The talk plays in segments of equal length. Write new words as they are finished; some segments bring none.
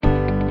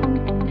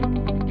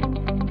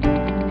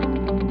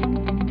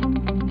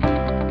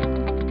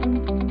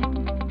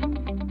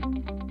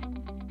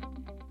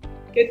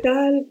¿Qué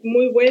tal?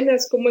 Muy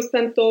buenas, ¿cómo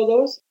están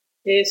todos?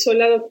 Soy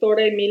la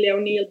doctora Emilia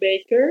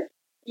O'Neill-Baker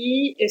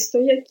y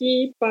estoy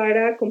aquí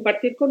para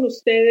compartir con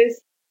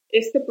ustedes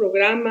este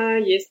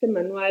programa y este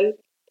manual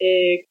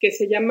que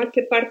se llama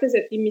 ¿Qué partes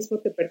de ti mismo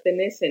te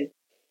pertenecen?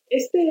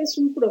 Este es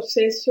un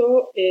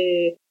proceso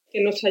que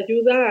nos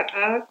ayuda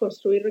a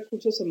construir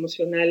recursos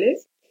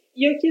emocionales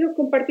y hoy quiero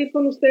compartir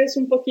con ustedes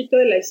un poquito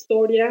de la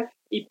historia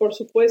y por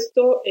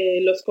supuesto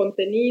los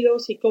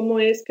contenidos y cómo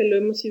es que lo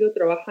hemos ido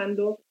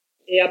trabajando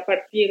a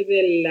partir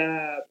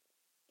de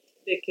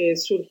que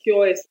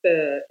surgió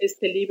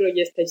este libro y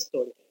esta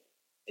historia.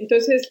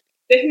 Entonces,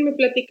 déjenme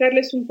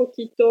platicarles un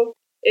poquito.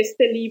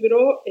 Este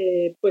libro,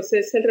 pues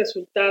es el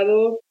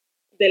resultado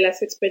de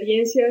las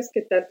experiencias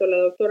que tanto la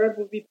doctora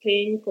Ruby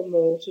Payne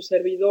como su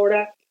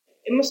servidora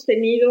hemos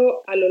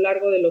tenido a lo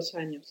largo de los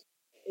años.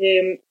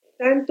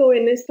 Tanto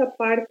en esta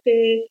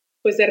parte,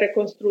 pues de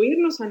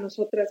reconstruirnos a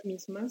nosotras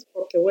mismas,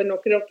 porque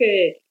bueno, creo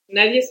que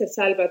nadie se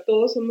salva,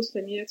 todos hemos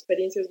tenido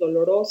experiencias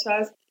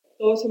dolorosas,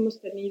 todos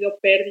hemos tenido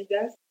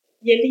pérdidas,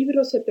 y el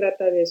libro se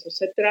trata de eso,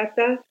 se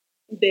trata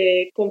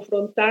de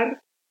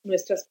confrontar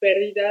nuestras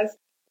pérdidas,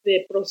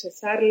 de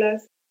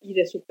procesarlas y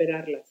de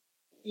superarlas.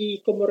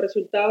 Y como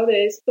resultado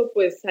de esto,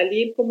 pues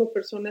salir como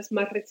personas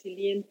más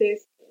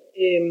resilientes,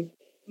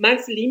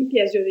 más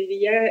limpias, yo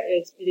diría,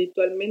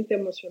 espiritualmente,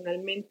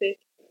 emocionalmente,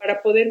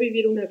 para poder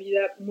vivir una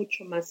vida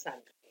mucho más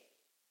sana.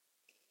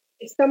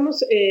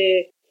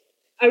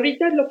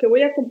 Ahorita lo que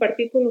voy a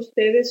compartir con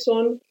ustedes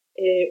son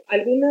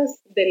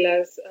algunas de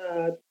las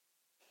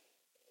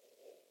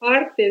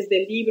partes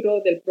del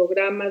libro, del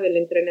programa, del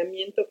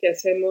entrenamiento que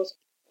hacemos,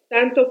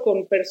 tanto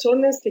con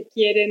personas que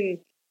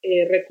quieren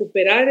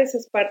recuperar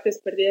esas partes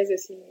perdidas de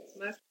sí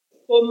mismas,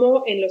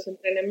 como en los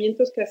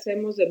entrenamientos que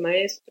hacemos de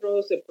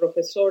maestros, de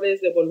profesores,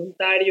 de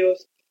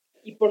voluntarios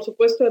y por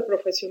supuesto de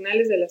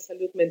profesionales de la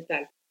salud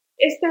mental.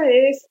 Esta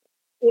es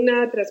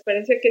una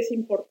transparencia que es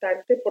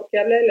importante porque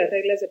habla de las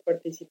reglas de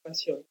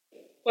participación.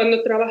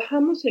 Cuando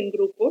trabajamos en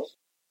grupos,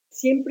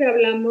 siempre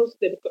hablamos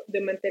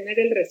de mantener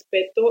el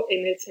respeto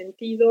en el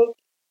sentido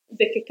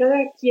de que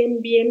cada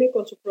quien viene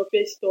con su propia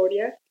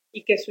historia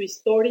y que su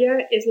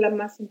historia es la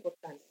más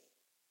importante.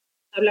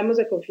 Hablamos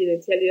de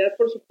confidencialidad,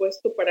 por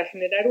supuesto, para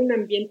generar un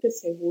ambiente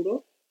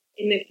seguro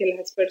en el que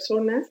las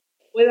personas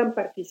puedan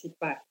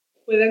participar,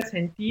 puedan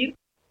sentir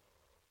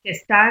que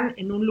están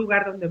en un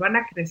lugar donde van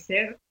a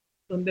crecer,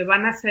 donde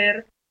van a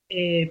ser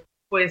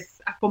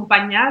pues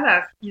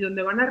acompañadas y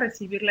donde van a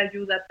recibir la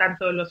ayuda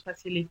tanto de los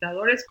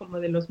facilitadores como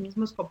de los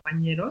mismos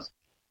compañeros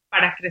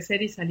para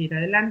crecer y salir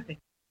adelante.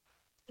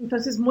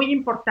 Entonces, muy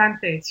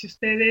importante, si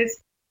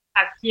ustedes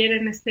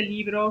adquieren este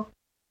libro,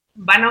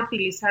 van a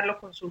utilizarlo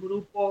con su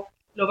grupo,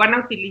 lo van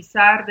a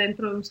utilizar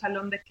dentro de un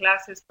salón de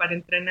clases para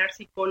entrenar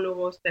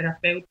psicólogos,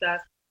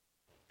 terapeutas,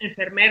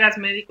 enfermeras,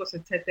 médicos,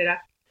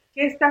 etcétera,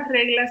 que estas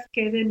reglas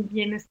queden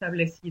bien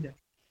establecidas.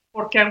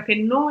 Porque aunque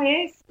no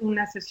es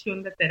una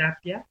sesión de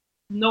terapia,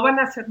 no van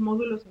a ser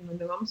módulos en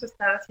donde vamos a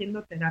estar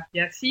haciendo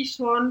terapia, sí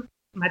son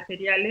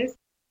materiales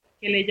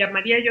que le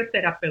llamaría yo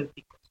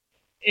terapéuticos.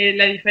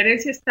 La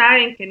diferencia está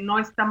en que no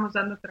estamos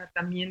dando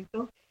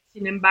tratamiento,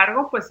 sin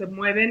embargo, pues se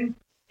mueven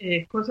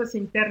cosas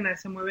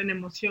internas, se mueven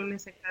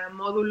emociones en cada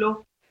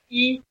módulo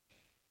y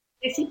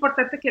es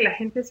importante que la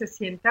gente se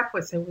sienta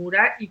pues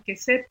segura y que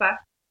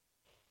sepa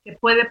que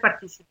puede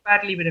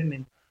participar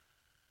libremente.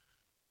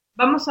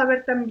 Vamos a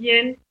ver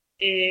también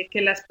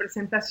que las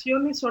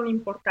presentaciones son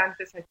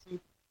importantes aquí.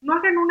 No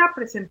hagan una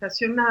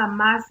presentación nada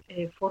más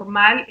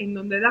formal en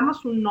donde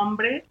damos un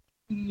nombre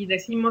y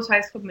decimos a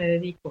esto me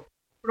dedico.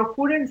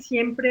 Procuren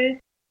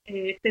siempre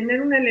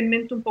tener un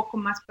elemento un poco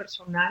más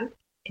personal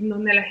en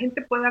donde la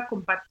gente pueda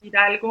compartir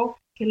algo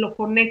que lo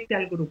conecte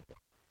al grupo.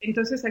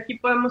 Entonces aquí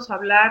podemos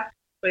hablar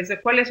pues de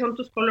cuáles son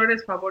tus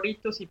colores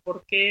favoritos y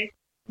por qué,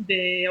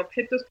 de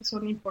objetos que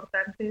son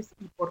importantes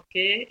y por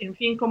qué, en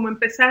fin, como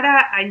empezar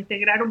a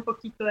integrar un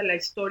poquito de la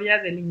historia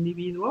del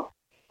individuo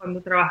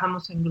cuando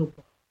trabajamos en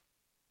grupo.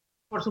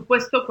 Por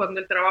supuesto, cuando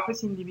el trabajo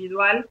es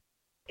individual,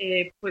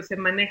 pues se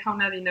maneja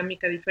una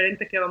dinámica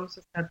diferente que vamos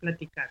a estar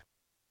platicando.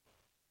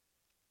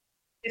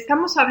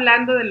 Estamos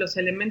hablando de los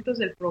elementos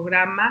del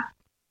programa,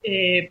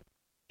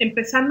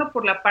 empezando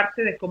por la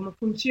parte de cómo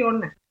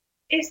funciona.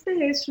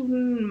 Este es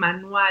un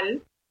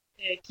manual,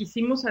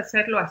 quisimos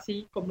hacerlo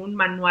así como un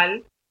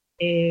manual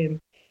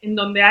en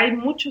donde hay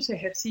muchos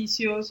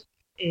ejercicios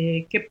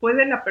que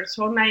puede la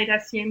persona ir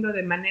haciendo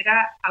de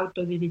manera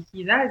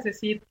autodirigida, es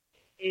decir,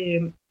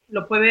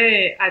 lo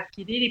puede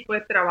adquirir y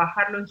puede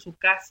trabajarlo en su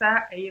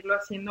casa e irlo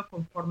haciendo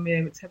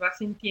conforme se va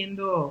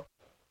sintiendo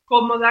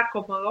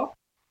cómodo.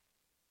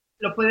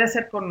 Lo puede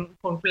hacer con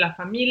la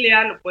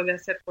familia, lo puede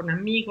hacer con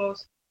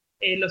amigos.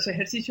 Los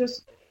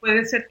ejercicios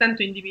pueden ser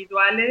tanto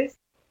individuales,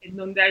 en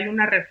donde hay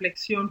una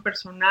reflexión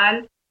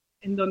personal,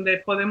 en donde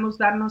podemos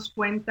darnos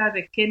cuenta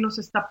de qué nos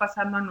está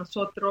pasando a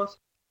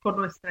nosotros con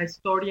nuestra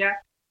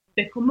historia,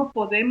 de cómo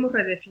podemos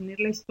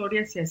redefinir la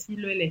historia si así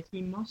lo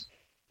elegimos.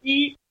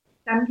 Y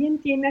también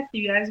tiene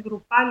actividades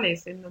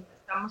grupales, en donde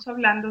estamos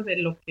hablando de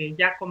lo que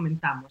ya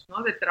comentamos,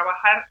 ¿no? De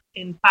trabajar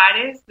en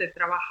pares, de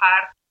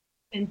trabajar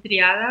en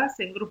triadas,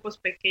 en grupos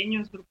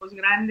pequeños, grupos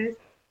grandes,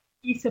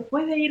 y se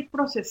puede ir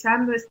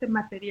procesando este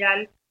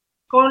material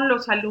con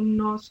los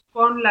alumnos,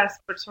 con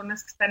las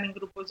personas que están en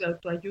grupos de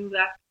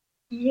autoayuda,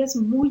 y es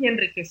muy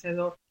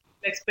enriquecedor.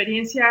 La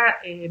experiencia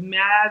me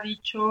ha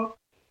dicho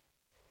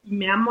y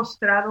me ha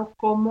mostrado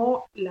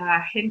cómo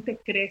la gente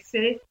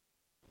crece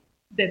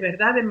de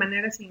verdad de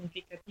manera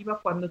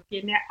significativa cuando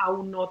tiene a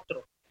un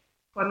otro.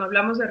 Cuando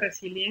hablamos de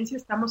resiliencia,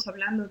 estamos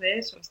hablando de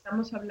eso,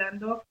 estamos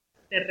hablando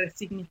de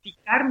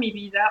resignificar mi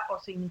vida o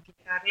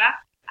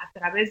significarla a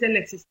través de la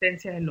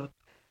existencia del otro.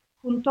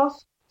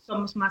 Juntos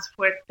somos más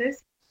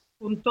fuertes,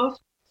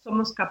 juntos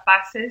somos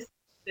capaces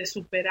de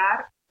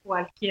superar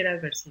cualquier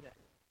adversidad.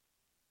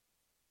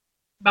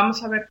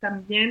 Vamos a ver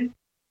también,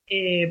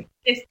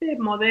 este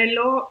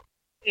modelo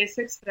es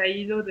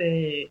extraído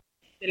de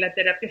la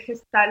terapia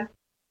gestal,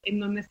 en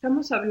donde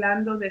estamos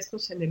hablando de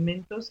estos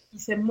elementos y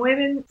se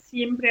mueven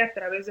siempre a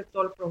través de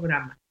todo el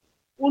programa.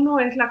 Uno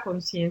es la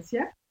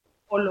conciencia,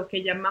 o lo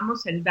que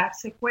llamamos el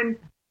darse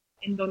cuenta,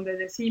 en donde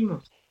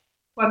decimos,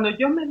 cuando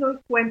yo me doy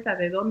cuenta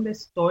de dónde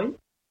estoy,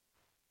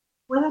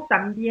 puedo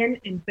también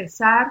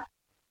empezar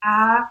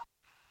a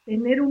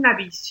tener una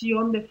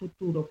visión de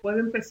futuro, puedo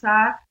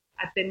empezar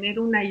a tener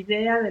una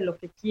idea de lo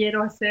que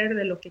quiero hacer,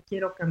 de lo que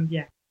quiero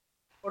cambiar.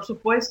 Por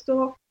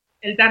supuesto,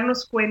 el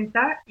darnos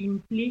cuenta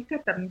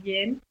implica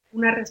también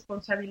una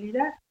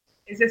responsabilidad.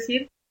 Es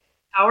decir,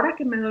 ahora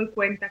que me doy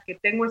cuenta que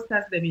tengo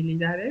estas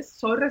debilidades,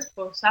 soy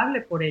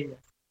responsable por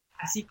ellas.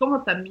 Así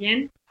como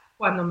también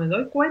cuando me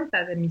doy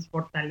cuenta de mis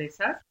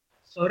fortalezas,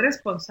 soy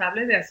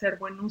responsable de hacer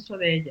buen uso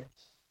de ellas.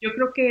 Yo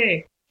creo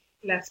que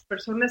las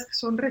personas que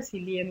son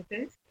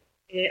resilientes,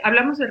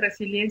 hablamos de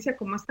resiliencia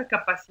como esta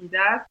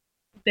capacidad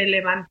de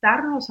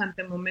levantarnos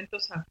ante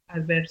momentos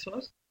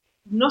adversos,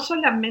 no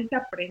solamente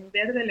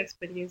aprender de la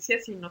experiencia,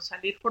 sino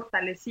salir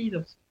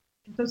fortalecidos.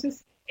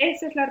 Entonces,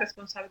 esa es la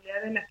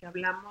responsabilidad de la que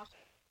hablamos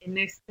en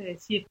este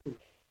círculo.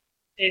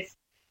 Es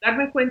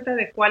darme cuenta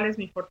de cuál es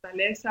mi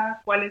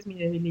fortaleza, cuál es mi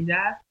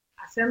debilidad,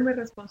 hacerme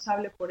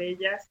responsable por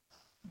ellas,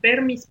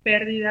 ver mis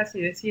pérdidas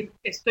y decir,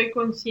 estoy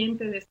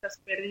consciente de estas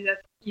pérdidas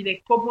y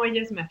de cómo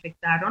ellas me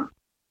afectaron,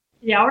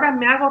 y ahora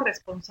me hago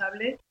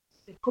responsable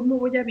de cómo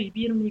voy a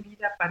vivir mi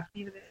vida a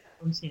partir de esa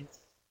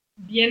conciencia.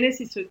 Viene,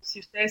 si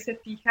ustedes se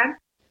fijan,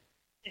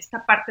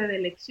 esta parte de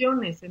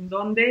lecciones, en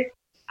donde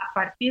a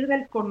partir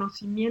del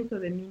conocimiento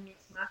de mí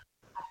misma,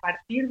 a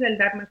partir del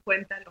darme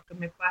cuenta de lo que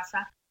me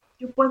pasa,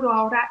 yo puedo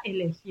ahora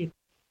elegir.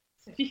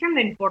 ¿Se fijan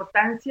la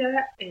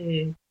importancia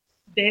de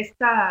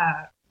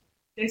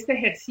este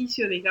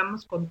ejercicio,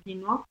 digamos,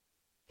 continuo?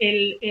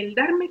 El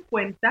darme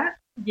cuenta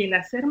y el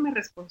hacerme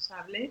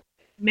responsable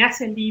me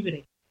hace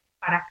libre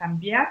para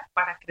cambiar,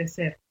 para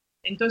crecer.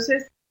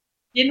 Entonces,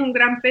 tiene un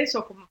gran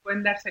peso, como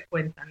pueden darse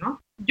cuenta,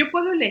 ¿no? Yo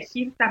puedo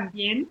elegir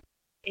también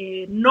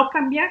no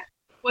cambiar,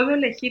 puedo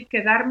elegir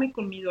quedarme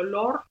con mi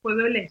dolor,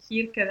 puedo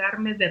elegir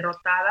quedarme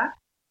derrotada,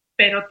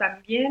 pero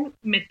también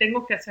me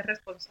tengo que hacer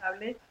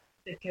responsable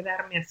de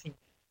quedarme así.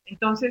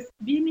 Entonces,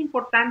 bien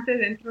importante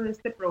dentro de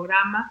este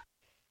programa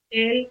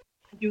el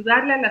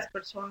ayudarle a las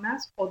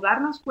personas o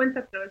darnos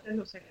cuenta a través de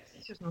los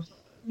ejercicios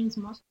nosotros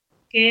mismos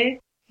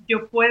que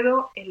yo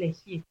puedo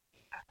elegir.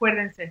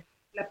 Acuérdense,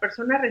 la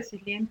persona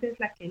resiliente es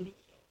la que elige,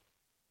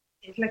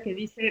 es la que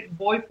dice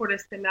voy por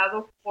este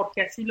lado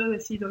porque así lo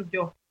decido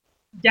yo.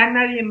 Ya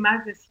nadie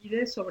más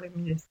decide sobre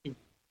mi destino.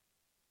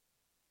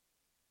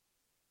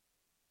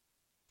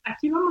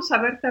 Aquí vamos a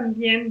ver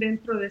también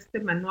dentro de este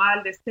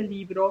manual, de este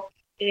libro,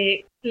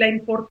 la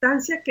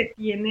importancia que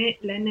tiene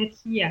la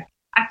energía.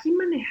 Aquí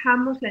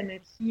manejamos la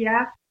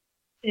energía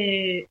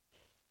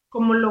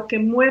como lo que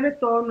mueve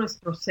todo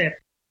nuestro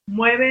ser.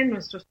 Mueve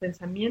nuestros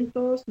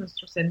pensamientos,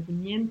 nuestros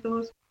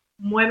sentimientos,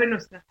 mueve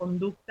nuestra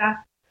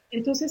conducta.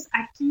 Entonces,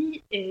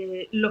 aquí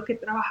lo que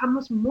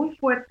trabajamos muy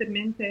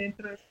fuertemente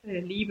dentro de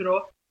este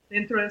libro,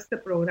 dentro de este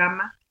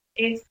programa,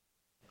 es,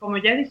 como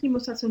ya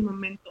dijimos hace un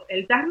momento,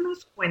 el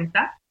darnos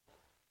cuenta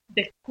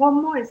de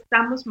cómo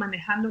estamos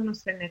manejando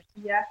nuestra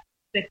energía,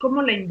 de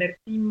cómo la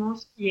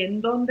invertimos y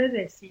en dónde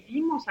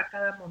decidimos a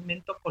cada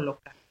momento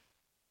colocar.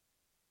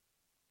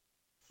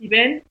 Si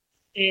ven,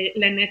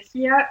 la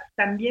energía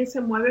también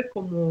se mueve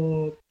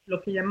como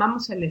lo que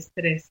llamamos el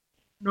estrés.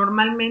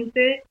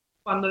 Normalmente,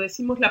 cuando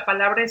decimos la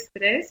palabra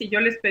estrés, y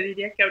yo les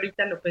pediría que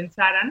ahorita lo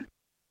pensaran,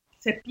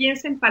 se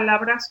piensa en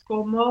palabras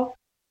como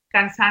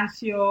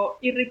cansancio,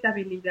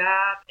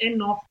 irritabilidad,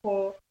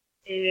 enojo,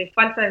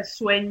 falta de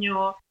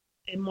sueño,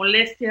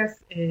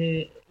 molestias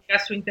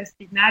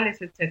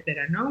gastrointestinales,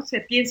 etcétera, ¿no? Se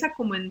piensa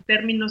como en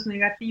términos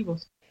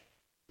negativos.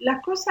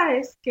 La cosa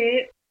es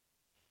que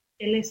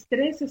el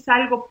estrés es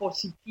algo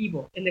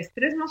positivo. El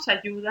estrés nos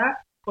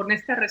ayuda con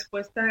esta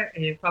respuesta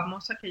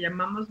famosa que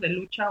llamamos de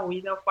lucha,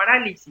 huida o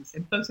parálisis.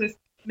 Entonces,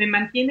 me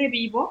mantiene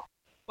vivo.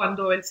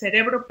 Cuando el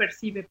cerebro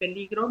percibe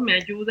peligro, me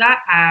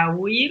ayuda a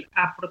huir,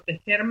 a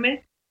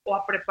protegerme o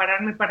a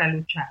prepararme para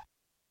luchar.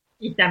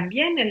 Y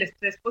también el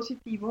estrés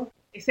positivo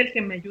es el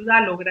que me ayuda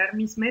a lograr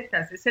mis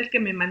metas, es el que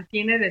me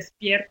mantiene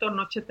despierto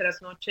noche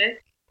tras noche,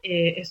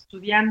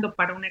 estudiando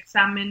para un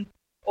examen,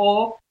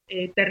 o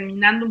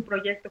terminando un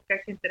proyecto que hay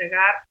que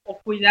entregar o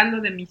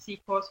cuidando de mis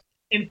hijos.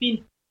 En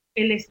fin,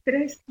 el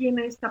estrés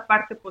tiene esta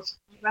parte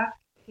positiva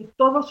que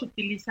todos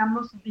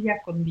utilizamos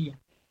día con día.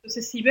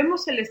 Entonces, si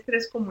vemos el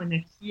estrés como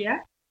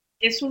energía,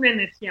 es una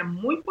energía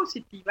muy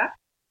positiva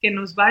que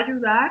nos va a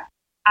ayudar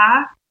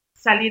a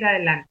salir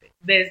adelante.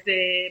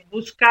 Desde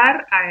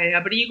buscar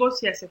abrigos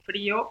si hace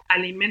frío,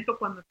 alimento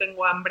cuando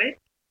tengo hambre,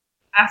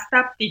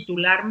 hasta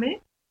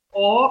titularme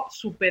o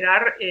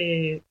superar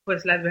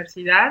pues la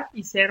adversidad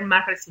y ser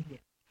más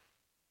resiliente.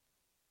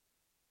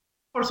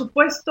 Por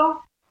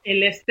supuesto,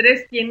 el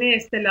estrés tiene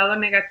este lado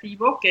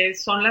negativo, que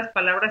son las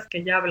palabras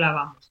que ya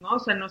hablábamos, ¿no? O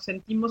sea, nos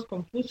sentimos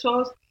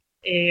confusos,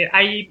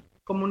 hay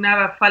como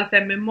una falta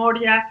de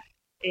memoria,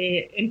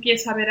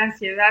 empieza a haber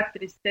ansiedad,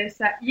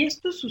 tristeza, y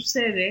esto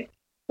sucede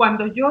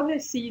cuando yo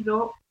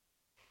decido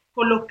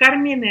colocar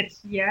mi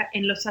energía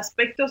en los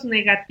aspectos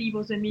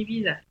negativos de mi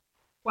vida.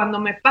 Cuando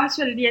me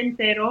paso el día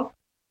entero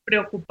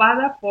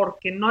preocupada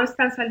porque no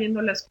están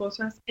saliendo las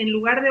cosas, en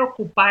lugar de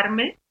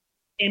ocuparme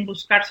en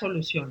buscar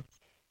soluciones.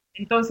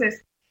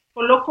 Entonces,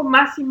 coloco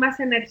más y más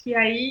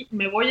energía ahí,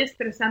 me voy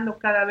estresando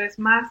cada vez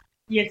más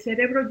y el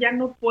cerebro ya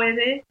no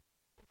puede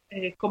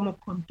como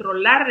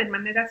controlar de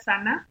manera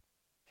sana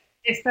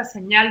esta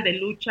señal de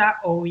lucha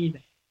o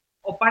huida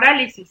o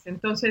parálisis.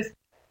 Entonces,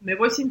 me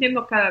voy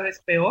sintiendo cada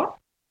vez peor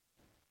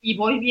y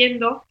voy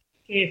viendo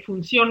que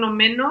funciono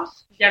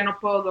menos, ya no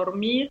puedo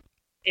dormir,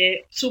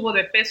 subo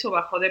de peso,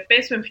 bajo de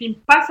peso, en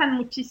fin, pasan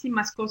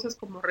muchísimas cosas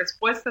como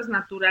respuestas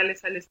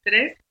naturales al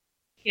estrés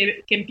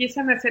que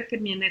empiezan a hacer que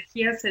mi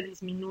energía se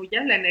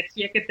disminuya, la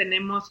energía que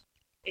tenemos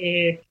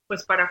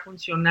pues para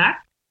funcionar,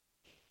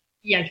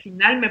 y al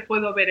final me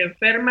puedo ver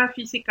enferma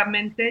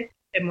físicamente,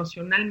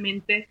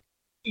 emocionalmente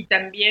y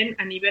también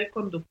a nivel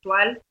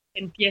conductual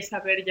empieza a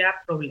haber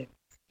ya problemas.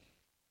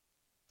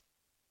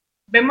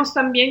 Vemos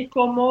también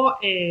cómo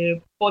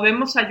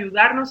podemos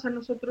ayudarnos a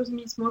nosotros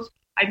mismos.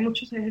 Hay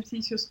muchos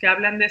ejercicios que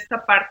hablan de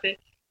esta parte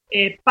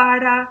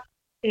para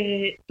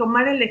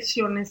tomar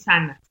elecciones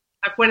sanas.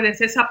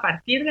 Acuérdense, es a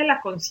partir de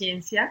la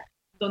conciencia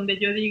donde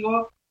yo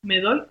digo, me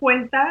doy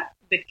cuenta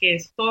de que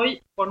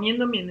estoy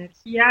poniendo mi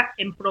energía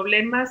en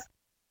problemas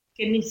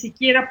que ni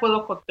siquiera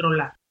puedo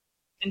controlar.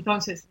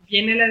 Entonces,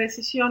 viene la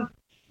decisión,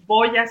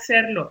 voy a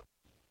hacerlo.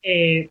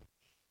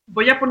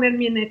 Voy a poner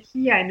mi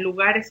energía en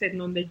lugares en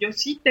donde yo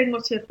sí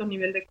tengo cierto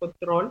nivel de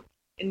control,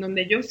 en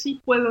donde yo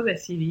sí puedo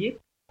decidir,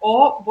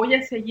 o voy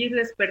a seguir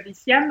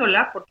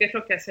desperdiciándola, porque es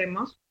lo que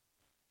hacemos,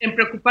 en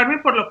preocuparme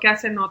por lo que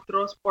hacen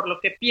otros, por lo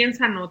que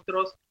piensan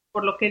otros,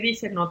 por lo que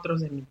dicen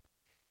otros de mí.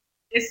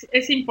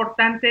 Es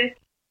importante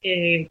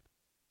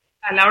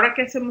a la hora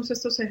que hacemos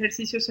estos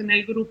ejercicios en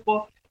el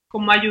grupo,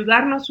 como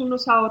ayudarnos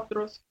unos a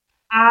otros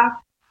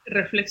a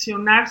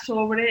reflexionar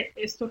sobre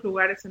estos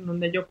lugares en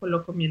donde yo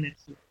coloco mi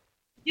energía.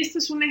 Y este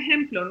es un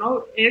ejemplo,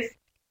 ¿no? Es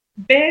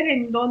ver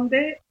en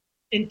dónde,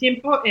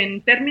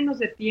 en términos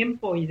de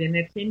tiempo y de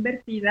energía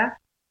invertida,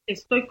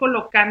 estoy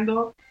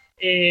colocando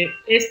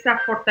esta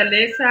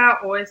fortaleza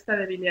o esta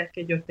debilidad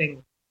que yo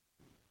tengo.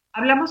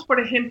 Hablamos, por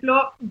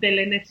ejemplo, de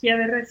la energía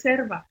de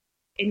reserva,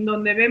 en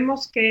donde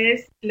vemos que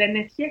es la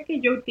energía que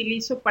yo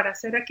utilizo para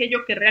hacer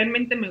aquello que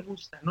realmente me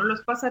gusta, ¿no?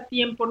 Los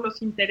pasatiempos,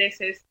 los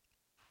intereses,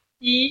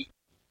 y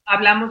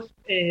hablamos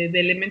de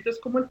elementos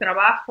como el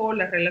trabajo,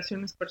 las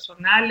relaciones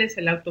personales,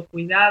 el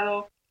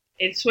autocuidado,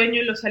 el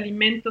sueño y los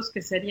alimentos,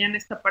 que serían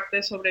esta parte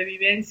de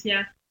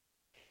sobrevivencia,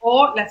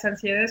 o las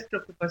ansiedades,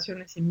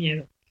 preocupaciones y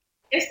miedo.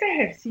 Este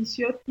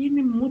ejercicio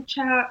tiene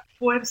mucha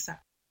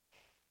fuerza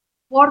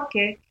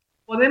porque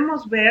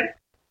podemos ver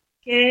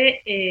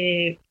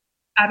que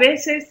a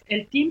veces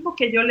el tiempo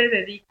que yo le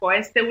dedico a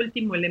este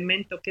último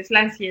elemento, que es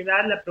la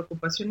ansiedad, la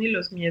preocupación y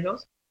los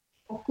miedos,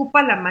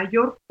 ocupa la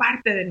mayor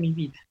parte de mi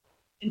vida.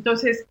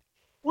 Entonces,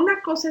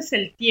 una cosa es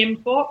el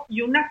tiempo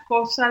y una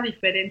cosa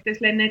diferente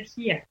es la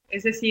energía.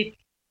 Es decir,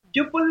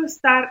 yo puedo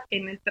estar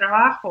en el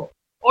trabajo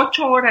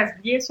 8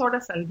 horas, 10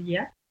 horas al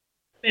día,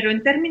 pero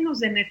en términos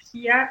de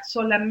energía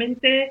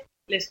solamente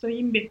le estoy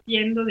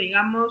invirtiendo,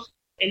 digamos,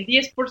 el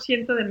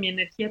 10% de mi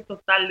energía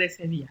total de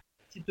ese día.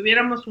 Si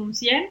tuviéramos un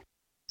 100,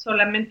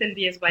 solamente el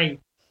 10 va a ir.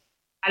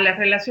 A las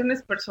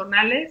relaciones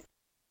personales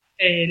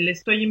le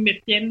estoy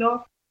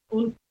invirtiendo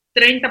un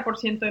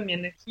 30% de mi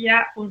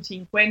energía, un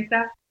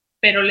 50%,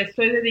 pero le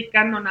estoy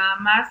dedicando nada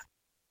más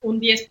un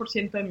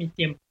 10% de mi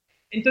tiempo.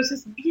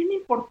 Entonces, bien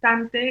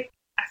importante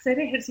hacer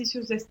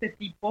ejercicios de este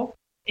tipo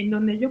en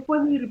donde yo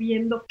puedo ir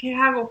viendo qué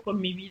hago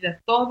con mi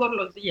vida todos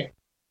los días.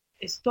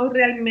 ¿Estoy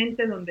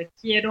realmente donde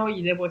quiero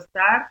y debo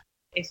estar?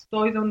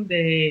 ¿Estoy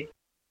donde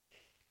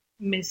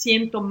me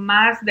siento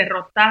más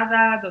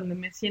derrotada, donde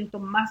me siento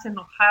más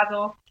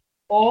enojado?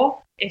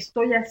 ¿O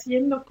estoy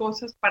haciendo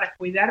cosas para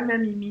cuidarme a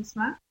mí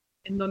misma,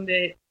 en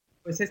donde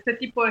pues este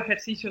tipo de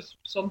ejercicios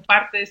son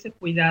parte de ese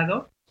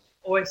cuidado?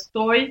 ¿O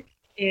estoy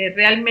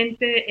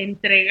realmente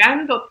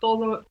entregando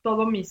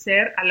todo mi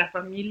ser a la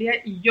familia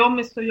y yo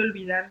me estoy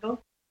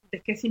olvidando de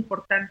que es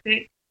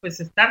importante pues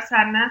estar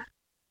sana,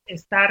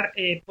 estar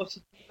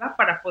positiva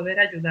para poder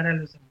ayudar a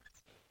los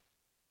demás?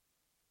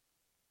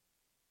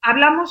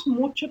 Hablamos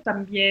mucho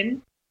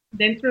también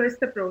dentro de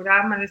este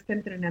programa, de este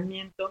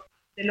entrenamiento,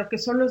 de lo que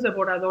son los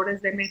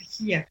devoradores de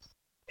energía.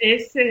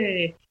 Es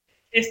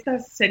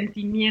estos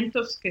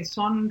sentimientos que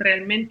son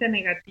realmente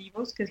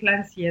negativos, que es la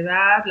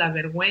ansiedad, la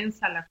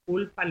vergüenza, la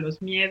culpa,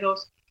 los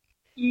miedos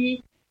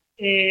y,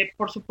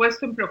 por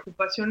supuesto, en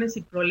preocupaciones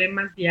y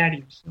problemas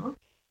diarios, ¿no?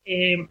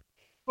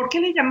 ¿Por qué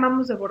le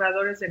llamamos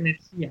devoradores de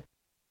energía?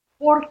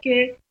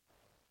 Porque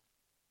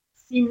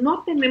si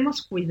no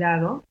tenemos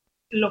cuidado,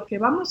 lo que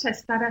vamos a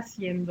estar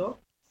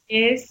haciendo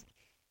es,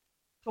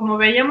 como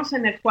veíamos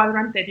en el cuadro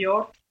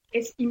anterior,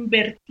 es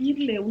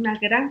invertirle una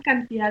gran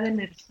cantidad de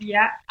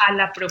energía a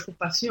la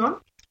preocupación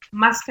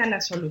más que a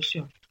la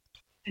solución.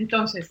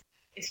 Entonces,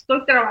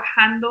 estoy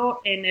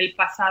trabajando en el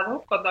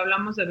pasado, cuando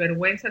hablamos de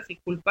vergüenzas y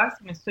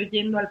culpas, me estoy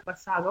yendo al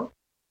pasado,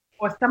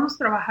 o estamos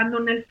trabajando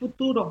en el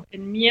futuro,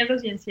 en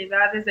miedos y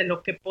ansiedades de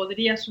lo que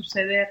podría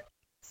suceder,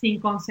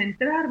 sin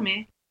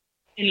concentrarme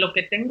en lo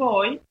que tengo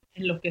hoy,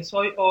 en lo que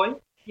soy hoy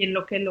y en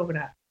lo que he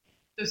logrado.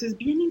 Entonces, es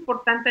bien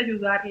importante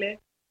ayudarle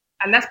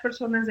a las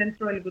personas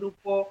dentro del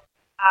grupo,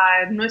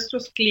 a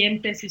nuestros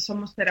clientes si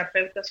somos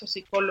terapeutas o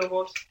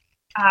psicólogos,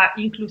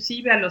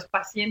 inclusive a los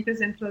pacientes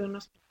dentro de un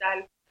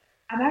hospital,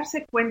 a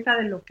darse cuenta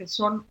de lo que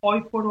son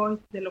hoy por hoy,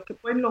 de lo que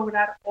pueden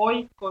lograr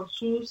hoy con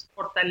sus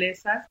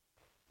fortalezas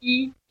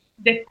y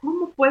de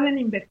cómo pueden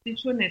invertir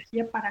su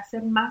energía para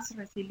ser más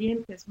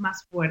resilientes,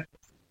 más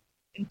fuertes.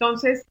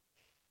 Entonces,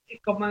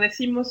 como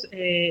decimos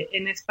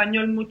en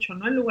español mucho,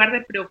 ¿no? En lugar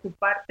de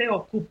preocuparte,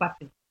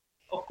 ocúpate.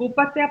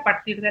 Ocúpate a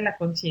partir de la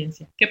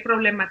conciencia. ¿Qué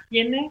problema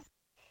tienes?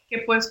 ¿Qué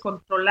puedes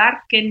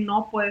controlar? ¿Qué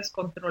no puedes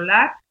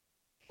controlar?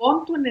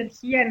 Pon tu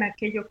energía en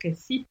aquello que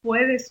sí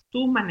puedes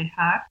tú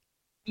manejar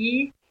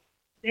y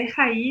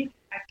deja ir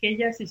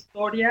aquellas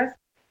historias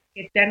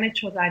que te han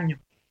hecho daño.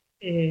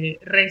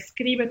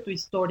 Reescribe tu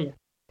historia.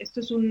 Esto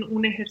es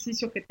un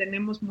ejercicio que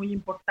tenemos muy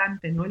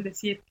importante, ¿no? Es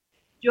decir,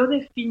 yo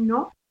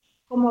defino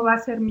cómo va a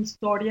ser mi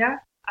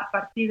historia a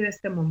partir de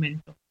este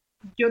momento.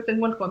 Yo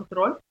tengo el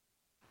control,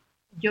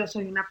 yo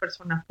soy una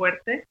persona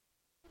fuerte.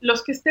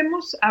 Los que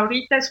estemos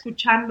ahorita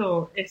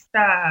escuchando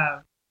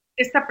esta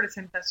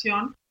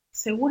presentación,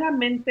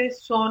 seguramente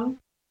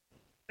son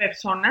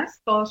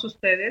personas, todos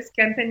ustedes,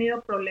 que han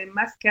tenido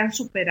problemas que han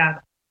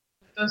superado.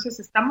 Entonces,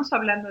 estamos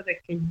hablando de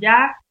que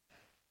ya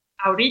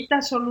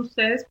ahorita son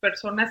ustedes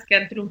personas que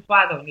han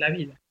triunfado en la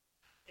vida.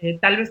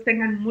 Tal vez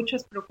tengan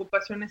muchas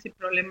preocupaciones y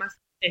problemas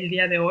el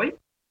día de hoy,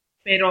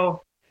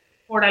 pero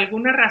por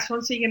alguna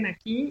razón siguen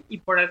aquí y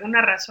por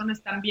alguna razón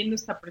están viendo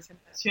esta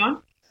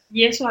presentación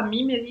y eso a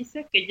mí me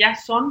dice que ya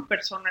son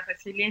personas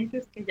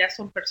resilientes, que ya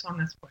son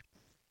personas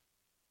fuertes.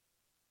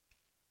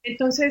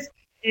 Entonces,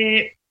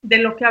 de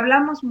lo que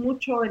hablamos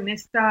mucho en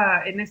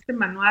este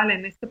manual,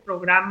 en este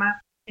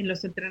programa, en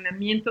los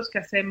entrenamientos que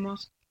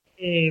hacemos,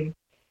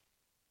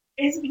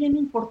 es bien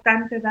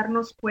importante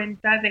darnos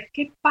cuenta de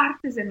qué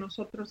partes de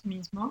nosotros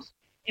mismos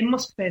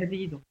hemos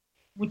perdido.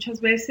 Muchas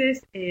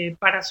veces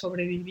para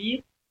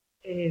sobrevivir,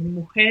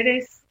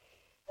 mujeres,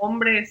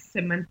 hombres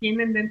se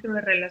mantienen dentro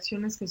de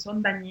relaciones que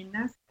son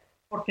dañinas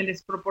porque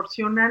les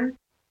proporcionan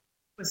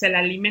pues el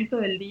alimento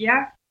del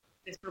día,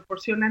 les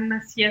proporcionan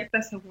una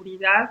cierta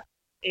seguridad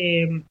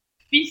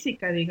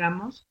física,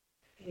 digamos,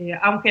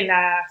 aunque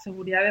la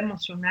seguridad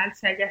emocional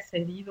se haya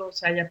cedido o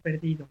se haya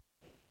perdido.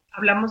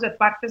 Hablamos de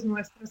partes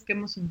nuestras que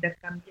hemos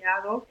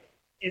intercambiado,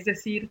 es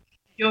decir,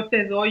 yo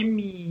te doy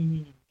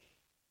mi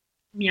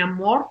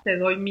amor, te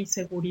doy mi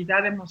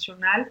seguridad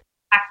emocional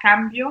a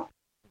cambio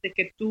de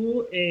que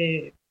tú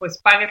pues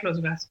pagues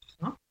los gastos,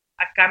 ¿no?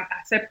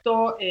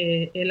 Acepto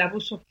el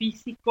abuso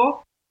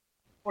físico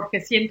porque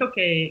siento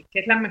que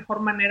es la mejor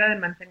manera de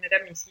mantener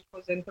a mis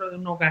hijos dentro de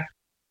un hogar.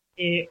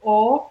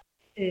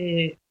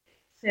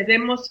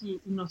 Cedemos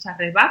y nos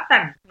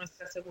arrebatan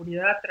nuestra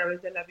seguridad a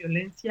través de la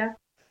violencia,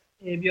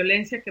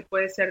 violencia que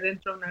puede ser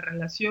dentro de una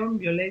relación,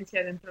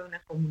 violencia dentro de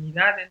una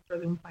comunidad, dentro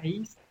de un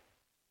país,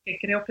 que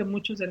creo que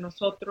muchos de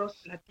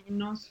nosotros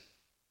latinos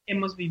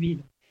hemos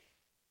vivido.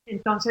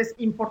 Entonces,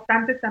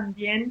 importante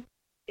también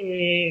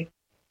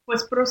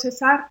pues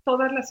procesar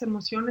todas las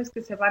emociones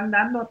que se van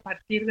dando a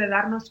partir de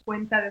darnos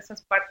cuenta de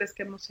esas partes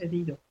que hemos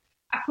cedido.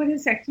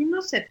 Acuérdense, aquí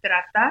no se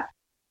trata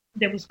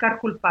de buscar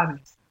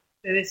culpables,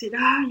 de decir,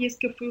 ay, es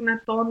que fui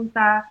una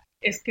tonta,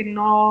 es que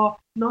no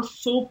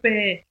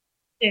supe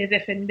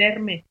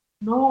defenderme.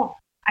 No,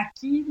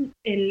 aquí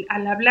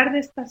al hablar de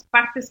estas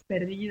partes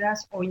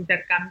perdidas o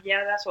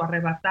intercambiadas o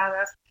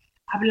arrebatadas,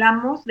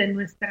 hablamos de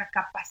nuestra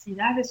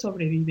capacidad de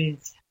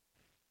sobrevivencia.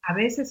 A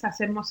veces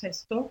hacemos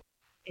esto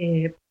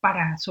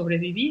para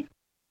sobrevivir.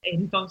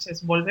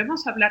 Entonces,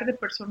 volvemos a hablar de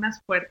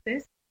personas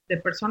fuertes, de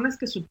personas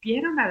que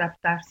supieron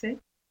adaptarse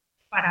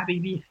para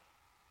vivir.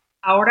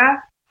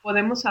 Ahora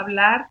podemos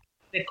hablar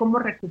de cómo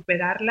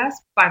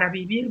recuperarlas para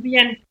vivir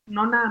bien,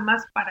 no nada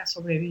más para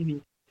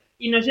sobrevivir.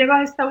 Y nos lleva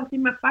a esta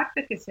última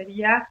parte, que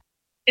sería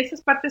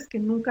esas partes que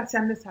nunca se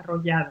han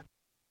desarrollado.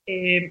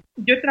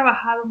 Yo he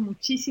trabajado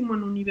muchísimo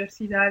en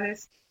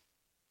universidades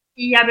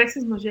y a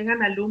veces nos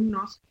llegan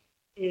alumnos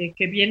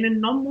que vienen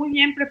no muy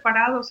bien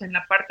preparados en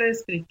la parte de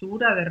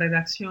escritura, de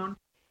redacción,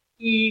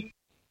 Y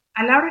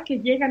a la hora que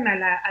llegan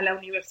a la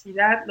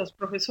universidad, los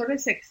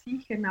profesores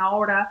exigen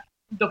ahora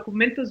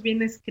documentos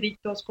bien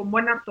escritos, con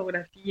buena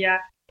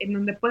ortografía, en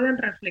donde pueden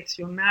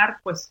reflexionar,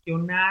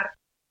 cuestionar,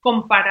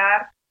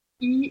 comparar,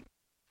 y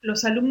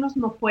los alumnos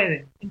no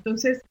pueden.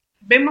 Entonces,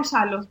 vemos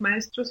a los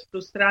maestros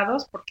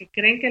frustrados porque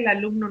creen que el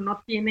alumno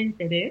no tiene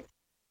interés,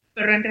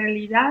 pero en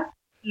realidad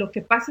lo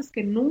que pasa es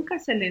que nunca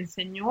se le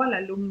enseñó al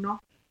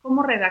alumno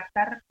cómo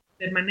redactar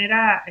de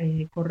manera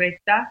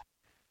correcta.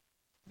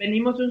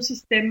 Venimos de un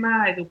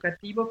sistema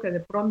educativo que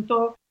de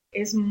pronto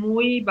es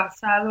muy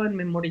basado en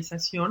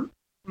memorización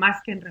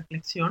más que en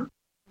reflexión,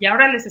 y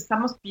ahora les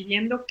estamos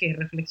pidiendo que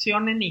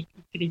reflexionen y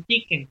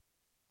critiquen.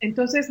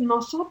 Entonces,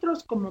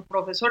 nosotros como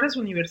profesores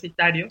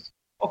universitarios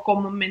o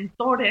como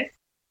mentores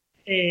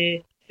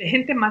de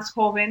gente más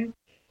joven,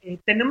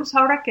 tenemos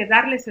ahora que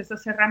darles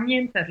esas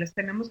herramientas, les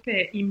tenemos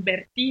que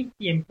invertir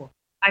tiempo.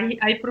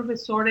 Hay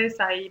profesores,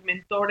 hay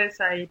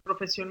mentores, hay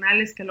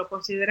profesionales que lo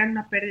consideran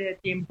una pérdida de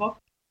tiempo.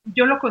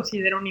 Yo lo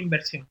considero una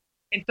inversión.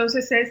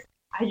 Entonces es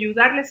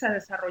ayudarles a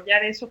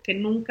desarrollar eso que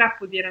nunca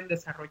pudieron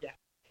desarrollar.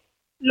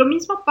 Lo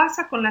mismo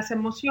pasa con las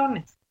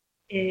emociones.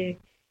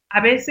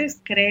 A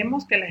veces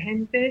creemos que la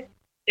gente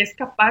es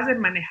capaz de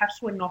manejar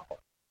su enojo,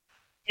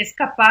 es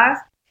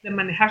capaz de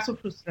manejar su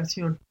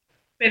frustración,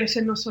 pero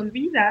se nos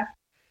olvida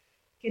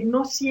que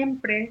no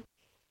siempre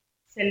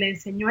se le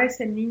enseñó a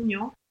ese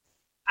niño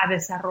a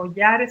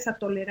desarrollar esa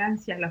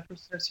tolerancia a la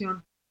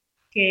frustración,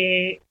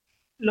 que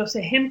los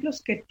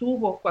ejemplos que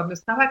tuvo cuando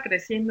estaba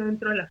creciendo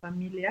dentro de la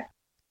familia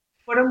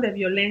fueron de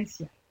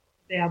violencia,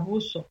 de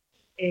abuso,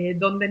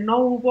 donde no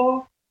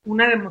hubo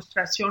una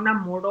demostración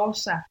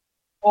amorosa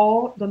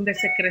o donde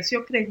se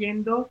creció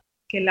creyendo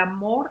que el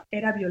amor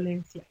era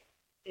violencia.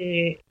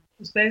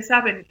 Ustedes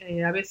saben,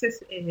 a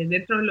veces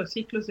dentro de los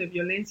ciclos de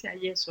violencia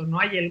hay eso, ¿no?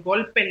 Hay el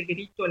golpe, el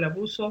grito, el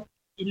abuso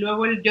y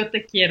luego el yo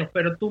te quiero,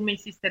 pero tú me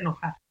hiciste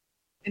enojar.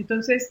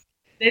 Entonces,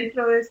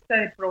 dentro de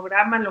este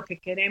programa lo que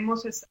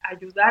queremos es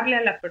ayudarle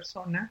a la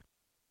persona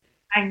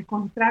a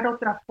encontrar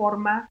otra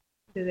forma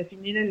de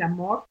definir el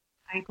amor,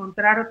 a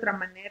encontrar otra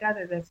manera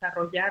de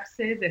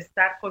desarrollarse, de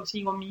estar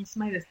consigo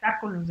misma y de estar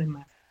con los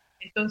demás.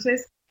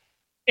 Entonces,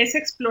 es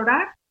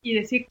explorar y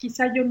decir,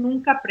 quizá yo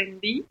nunca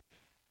aprendí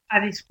a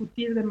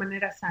discutir de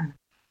manera sana.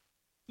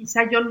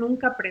 Quizá yo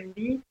nunca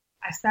aprendí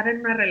a estar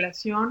en una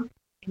relación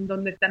en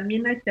donde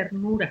también hay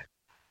ternura,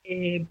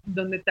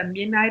 donde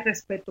también hay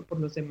respeto por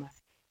los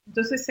demás.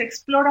 Entonces se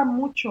explora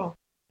mucho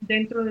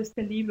dentro de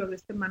este libro, de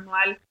este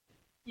manual,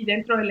 y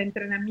dentro del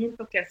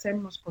entrenamiento que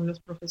hacemos con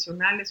los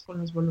profesionales, con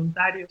los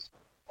voluntarios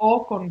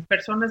o con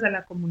personas de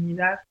la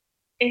comunidad,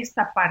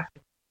 esta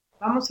parte.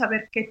 Vamos a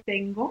ver qué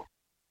tengo,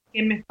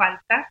 qué me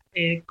falta.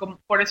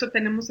 Por eso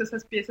tenemos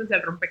esas piezas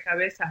del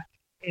rompecabezas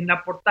en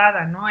la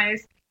portada, ¿no?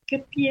 Es qué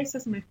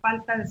piezas me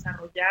falta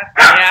desarrollar,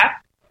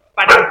 crear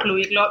para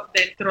incluirlo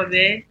dentro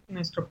de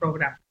nuestro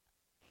programa.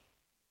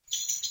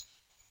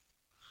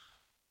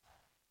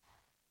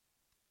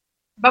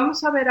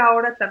 Vamos a ver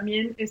ahora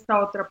también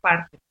esta otra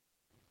parte,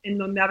 en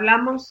donde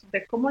hablamos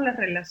de cómo las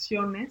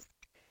relaciones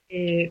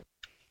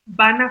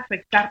van a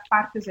afectar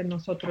partes de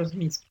nosotros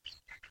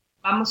mismos.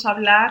 Vamos a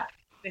hablar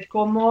de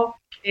cómo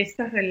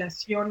estas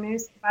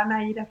relaciones van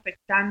a ir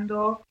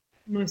afectando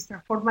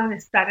nuestra forma de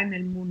estar en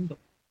el mundo.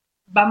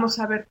 Vamos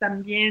a ver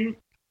también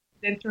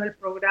dentro del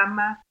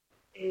programa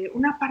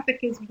una parte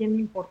que es bien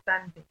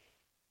importante.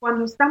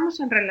 Cuando estamos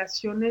en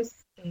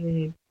relaciones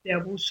de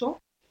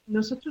abuso,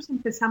 nosotros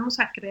empezamos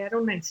a crear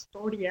una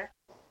historia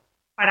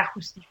para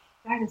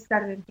justificar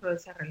estar dentro de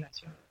esa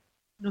relación.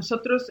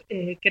 Nosotros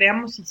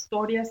creamos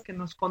historias que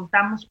nos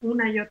contamos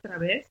una y otra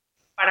vez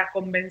para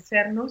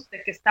convencernos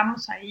de que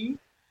estamos ahí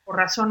por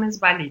razones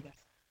válidas.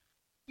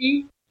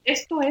 Y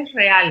esto es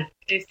real,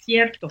 es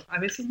cierto. A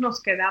veces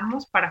nos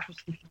quedamos para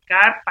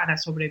justificar, para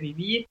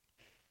sobrevivir.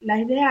 La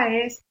idea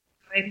es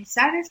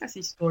revisar esas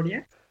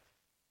historias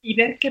y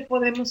ver qué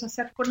podemos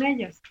hacer con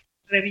ellas.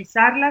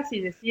 Revisarlas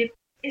y decir,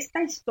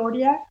 esta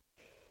historia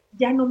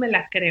ya no me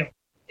la creo.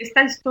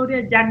 Esta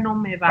historia ya no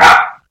me va.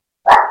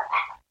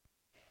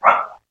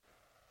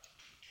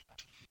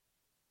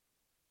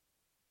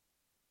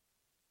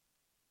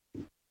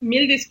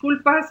 Mil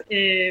disculpas,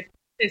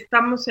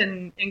 estamos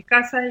en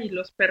casa y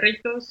los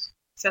perritos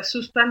se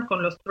asustan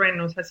con los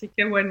truenos, así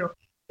que bueno,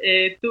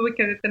 tuve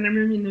que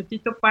detenerme un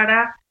minutito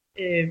para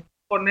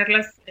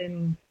ponerlas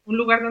en un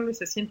lugar donde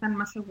se sientan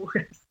más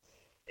seguras.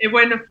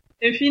 Bueno,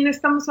 en fin,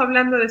 estamos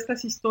hablando de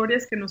estas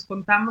historias que nos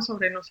contamos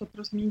sobre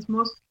nosotros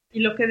mismos y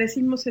lo que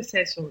decimos es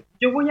eso.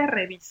 Yo voy a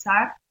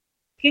revisar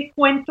qué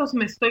cuentos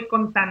me estoy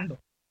contando,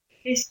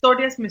 qué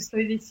historias me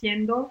estoy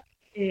diciendo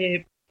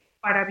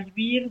para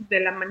vivir de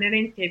la manera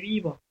en que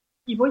vivo.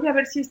 Y voy a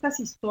ver si estas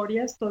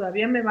historias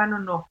todavía me van o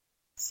no,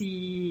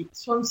 si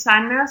son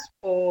sanas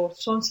o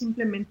son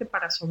simplemente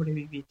para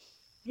sobrevivir.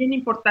 Bien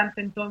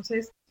importante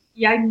entonces,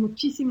 y hay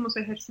muchísimos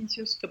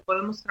ejercicios que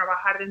podemos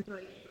trabajar dentro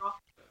del libro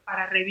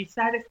para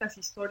revisar estas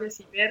historias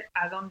y ver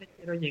a dónde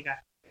quiero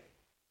llegar.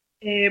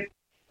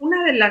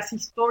 Una de las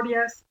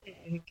historias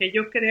que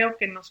yo creo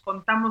que nos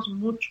contamos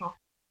mucho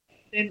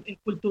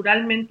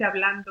culturalmente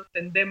hablando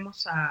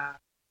tendemos a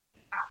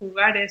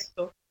jugar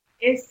esto,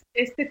 es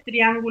este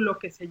triángulo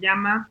que se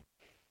llama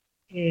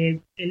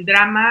el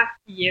drama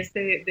y es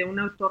de un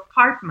autor,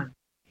 Cartman.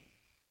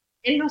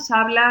 Él nos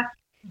habla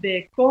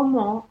de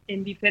cómo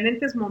en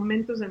diferentes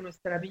momentos de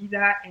nuestra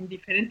vida, en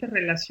diferentes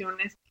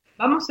relaciones,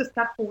 vamos a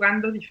estar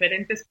jugando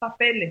diferentes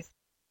papeles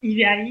y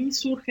de ahí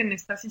surgen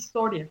estas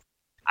historias.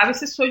 A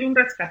veces soy un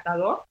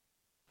rescatador,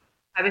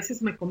 a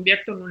veces me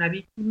convierto en una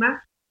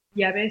víctima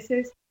y a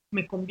veces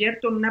me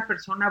convierto en una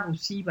persona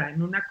abusiva,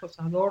 en un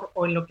acosador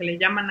o en lo que le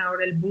llaman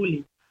ahora el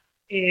bully.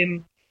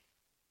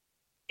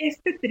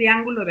 Este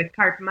triángulo de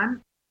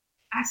Cartman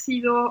ha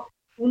sido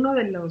uno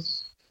de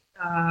los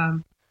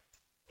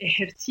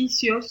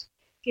ejercicios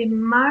que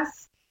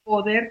más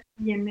poder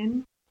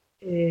tienen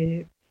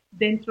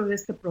dentro de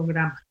este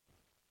programa.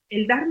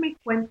 El darme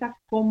cuenta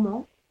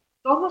cómo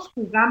todos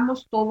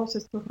jugamos todos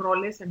estos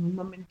roles en un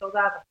momento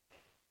dado.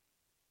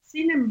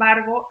 Sin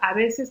embargo, a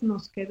veces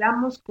nos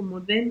quedamos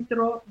como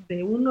dentro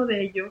de uno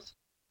de ellos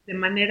de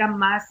manera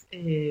más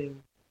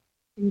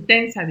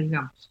intensa,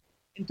 digamos.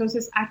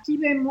 Entonces, aquí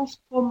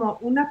vemos cómo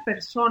una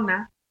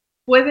persona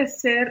puede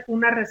ser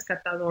una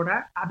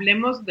rescatadora,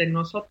 hablemos de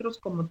nosotros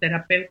como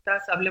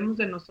terapeutas, hablemos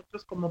de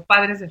nosotros como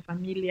padres de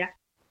familia,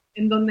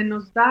 en donde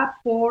nos da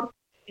por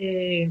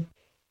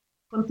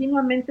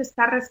continuamente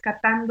estar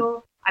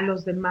rescatando a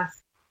los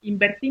demás.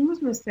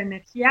 Invertimos nuestra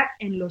energía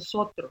en los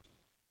otros,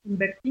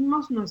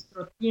 invertimos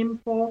nuestro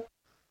tiempo,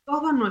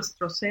 todo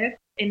nuestro ser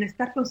en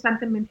estar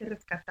constantemente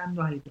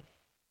rescatando a alguien.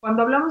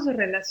 Cuando hablamos de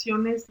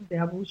relaciones de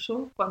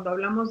abuso, cuando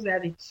hablamos de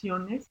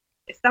adicciones,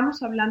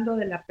 estamos hablando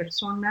de la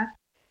persona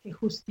que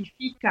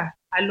justifica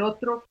al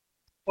otro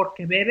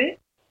porque bebe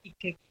y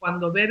que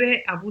cuando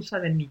bebe abusa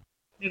de mí.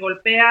 Me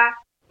golpea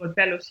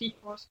a los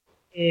hijos,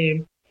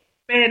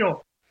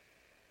 pero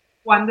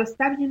cuando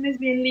está bien es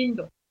bien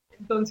lindo.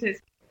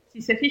 Entonces,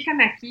 si se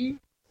fijan aquí,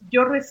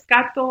 yo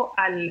rescato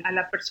a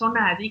la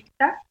persona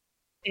adicta,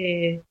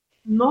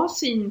 no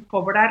sin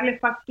cobrarle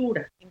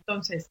factura.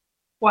 Entonces,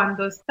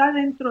 cuando está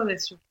dentro de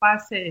su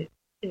fase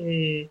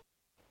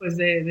pues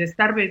de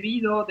estar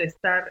bebido, de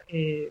estar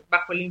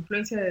bajo la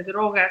influencia de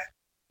drogas,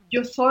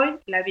 yo soy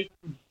la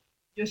víctima.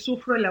 Yo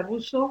sufro el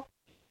abuso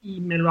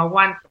y me lo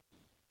aguanto.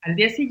 Al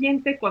día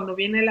siguiente, cuando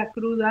viene la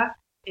cruda,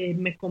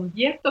 me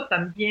convierto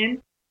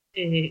también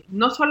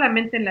no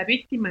solamente en la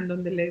víctima, en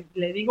donde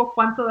le digo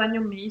cuánto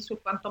daño me hizo,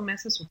 cuánto me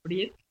hace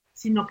sufrir,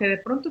 sino que de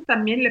pronto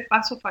también le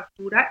paso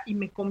factura y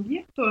me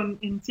convierto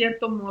en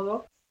cierto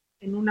modo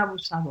en un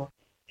abusador.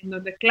 En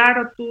donde,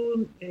 claro,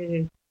 tú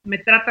me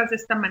tratas de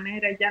esta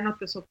manera y ya no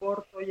te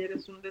soporto y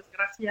eres un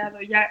desgraciado,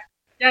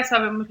 ya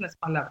sabemos las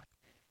palabras.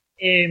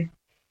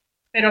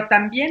 Pero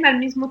también al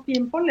mismo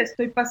tiempo le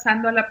estoy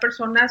pasando a la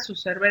persona su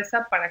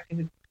cerveza para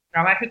que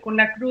trabaje con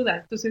la cruda.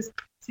 Entonces,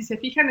 si se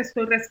fijan,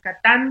 estoy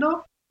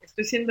rescatando,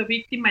 estoy siendo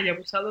víctima y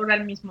abusadora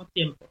al mismo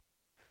tiempo.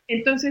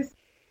 Entonces,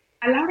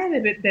 a la hora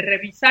de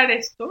revisar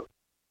esto,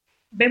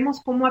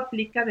 vemos cómo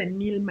aplica de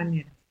 1000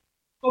 maneras.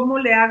 ¿Cómo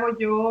le hago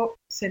yo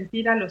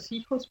sentir a los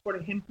hijos, por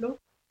ejemplo,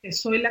 que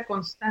soy la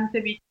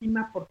constante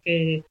víctima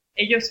porque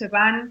ellos se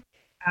van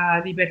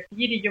a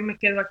divertir y yo me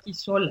quedo aquí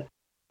sola?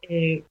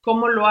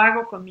 ¿Cómo lo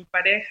hago con mi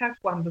pareja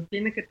cuando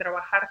tiene que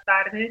trabajar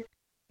tarde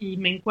y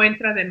me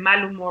encuentra de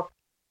mal humor?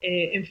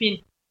 En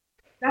fin,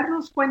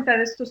 darnos cuenta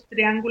de estos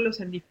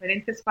triángulos en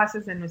diferentes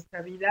fases de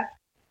nuestra vida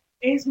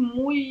es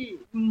muy,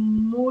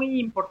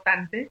 muy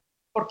importante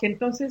porque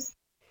entonces,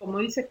 como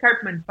dice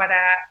Cartman, para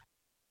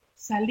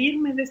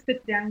salirme de este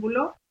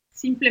triángulo,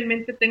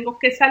 simplemente tengo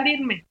que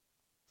salirme.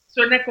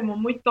 Suena como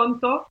muy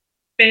tonto,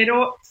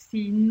 pero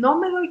si no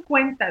me doy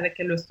cuenta de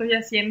que lo estoy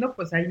haciendo,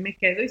 pues ahí me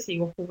quedo y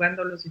sigo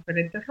jugando los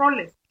diferentes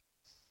roles.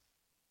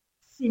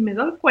 Si me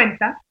doy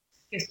cuenta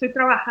que estoy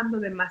trabajando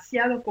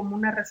demasiado como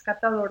una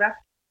rescatadora,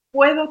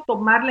 puedo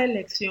tomar la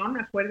elección,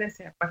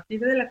 acuérdense, a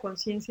partir de la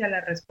conciencia,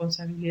 la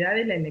responsabilidad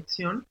y la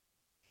elección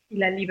y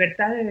la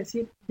libertad de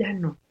decir, ya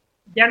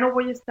no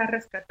voy a estar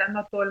rescatando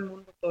a todo el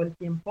mundo todo el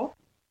tiempo,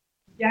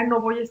 ya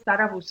no voy a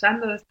estar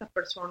abusando de esta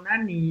persona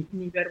ni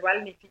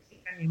verbal, ni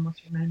física, ni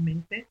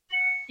emocionalmente,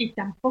 y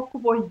tampoco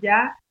voy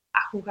ya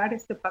a jugar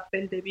este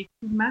papel de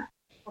víctima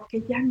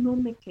porque ya no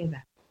me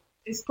queda.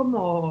 Es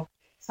como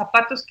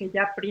zapatos que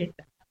ya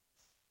aprietan.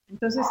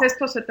 Entonces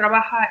esto se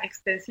trabaja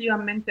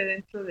extensivamente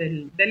dentro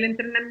del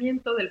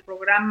entrenamiento, del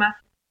programa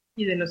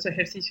y de los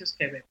ejercicios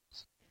que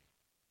vemos.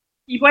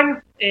 Y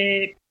bueno,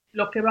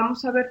 lo que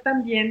vamos a ver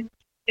también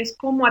es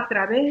cómo a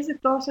través de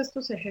todos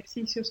estos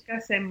ejercicios que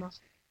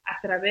hacemos, a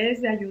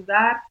través de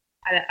ayudar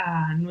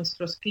a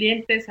nuestros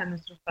clientes, a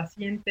nuestros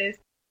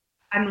pacientes,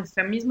 a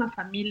nuestra misma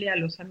familia, a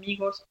los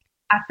amigos,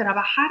 a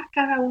trabajar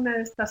cada una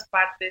de estas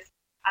partes,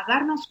 a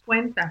darnos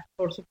cuenta,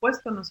 por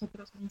supuesto,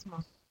 nosotros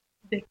mismos,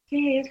 de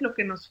qué es lo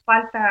que nos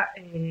falta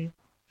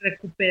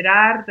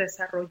recuperar,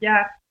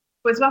 desarrollar,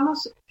 pues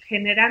vamos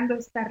generando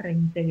esta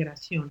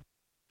reintegración.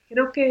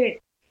 Creo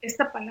que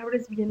esta palabra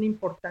es bien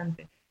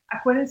importante.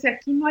 Acuérdense,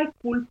 aquí no hay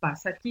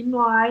culpas, aquí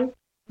no hay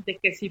de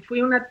que si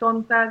fui una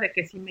tonta, de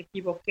que si me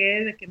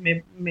equivoqué, de que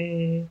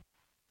me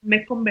me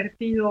he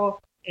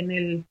convertido en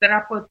el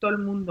trapo de todo el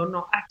mundo.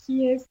 No,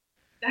 aquí es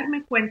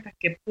darme cuenta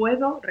que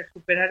puedo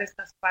recuperar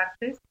estas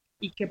partes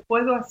y que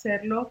puedo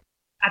hacerlo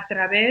a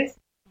través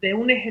de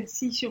un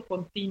ejercicio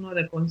continuo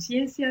de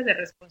conciencia, de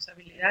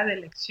responsabilidad, de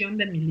elección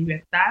de mi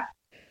libertad,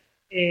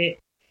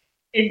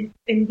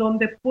 en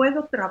donde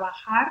puedo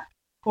trabajar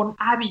con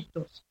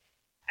hábitos.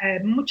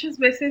 Muchas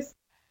veces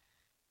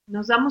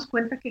nos damos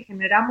cuenta que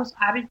generamos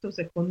hábitos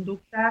de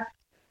conducta,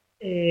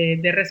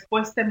 de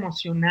respuesta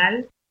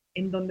emocional,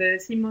 en donde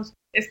decimos,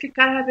 es que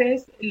cada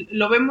vez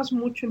lo vemos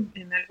mucho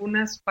en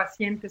algunas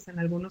pacientes, en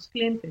algunos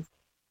clientes,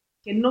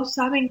 que no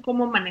saben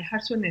cómo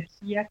manejar su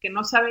energía, que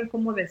no saben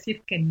cómo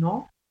decir que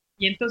no,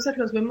 y entonces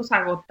los vemos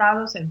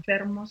agotados,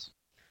 enfermos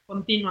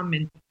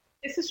continuamente.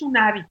 Ese es un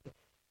hábito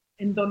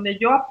en donde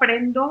yo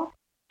aprendo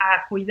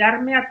a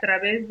cuidarme a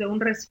través de un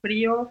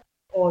resfrío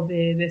o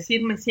de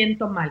decir me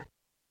siento mal.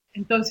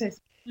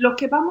 Entonces, lo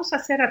que vamos a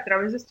hacer a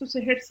través de estos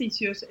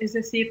ejercicios es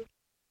decir,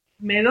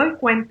 me doy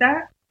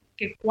cuenta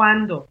que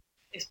cuando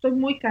estoy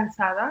muy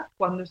cansada,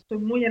 cuando estoy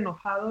muy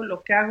enojado,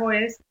 lo que hago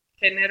es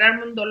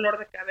generarme un dolor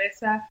de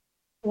cabeza,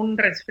 un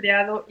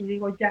resfriado y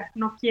digo, ya,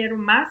 no quiero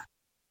más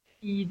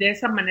y de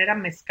esa manera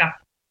me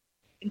escapo.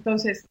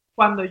 Entonces,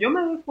 cuando yo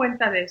me doy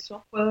cuenta de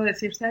eso, puedo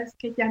decir, ¿sabes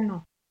qué? Ya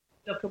no.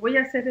 Lo que voy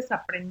a hacer es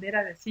aprender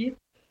a decir,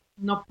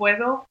 no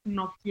puedo,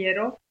 no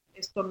quiero,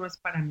 esto no es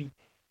para mí.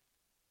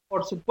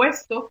 Por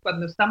supuesto,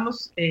 cuando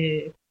estamos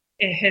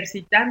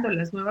ejercitando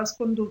las nuevas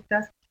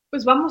conductas,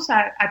 pues vamos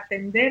a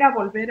tender a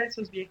volver a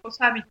esos viejos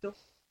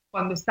hábitos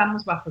cuando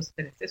estamos bajo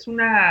estrés. Es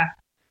una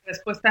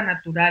respuesta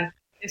natural.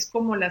 Es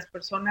como las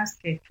personas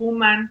que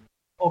fuman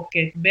o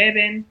que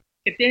beben,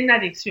 que tienen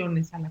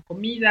adicciones a la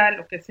comida,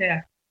 lo que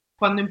sea.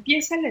 Cuando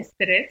empieza el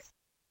estrés,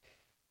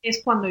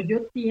 es cuando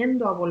yo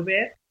tiendo a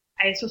volver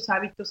a esos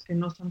hábitos que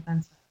no son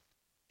tan sanos.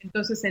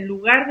 Entonces, en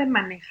lugar de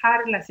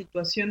manejar la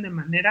situación de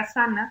manera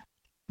sana,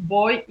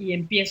 voy y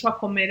empiezo a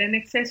comer en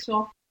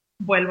exceso,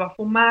 vuelvo a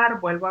fumar,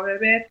 vuelvo a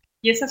beber,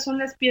 y esas son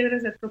las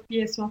piedras de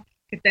tropiezo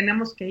que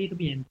tenemos que ir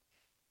viendo.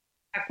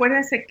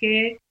 Acuérdense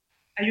que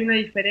hay una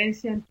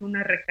diferencia entre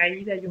una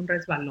recaída y un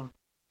resbalón.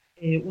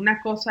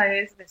 Una cosa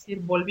es decir,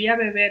 volví a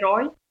beber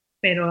hoy,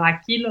 pero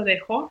aquí lo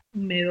dejo,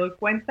 me doy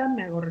cuenta,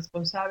 me hago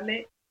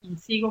responsable y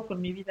sigo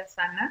con mi vida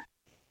sana.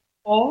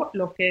 O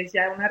lo que es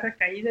ya una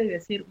recaída y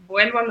decir,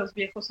 vuelvo a los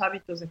viejos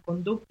hábitos de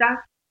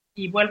conducta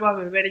y vuelvo a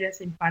beber ya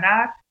sin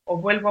parar o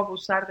vuelvo a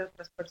abusar de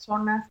otras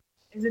personas.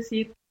 Es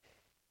decir,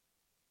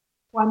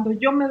 cuando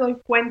yo me doy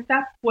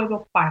cuenta,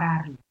 puedo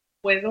pararlo,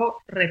 puedo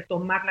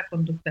retomar la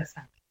conducta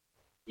sana.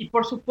 Y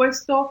por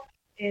supuesto,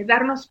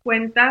 darnos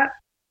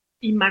cuenta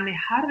y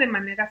manejar de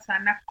manera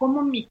sana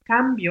cómo mi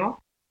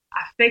cambio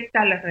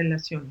afecta a las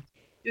relaciones.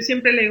 Yo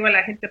siempre le digo a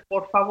la gente,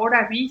 por favor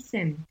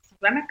avisen, si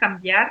van a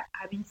cambiar,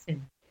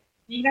 avisen.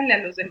 Díganle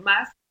a los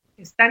demás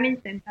que están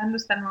intentando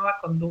esta nueva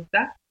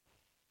conducta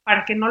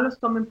para que no los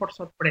tomen por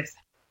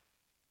sorpresa.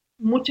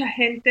 Mucha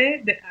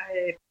gente,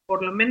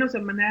 por lo menos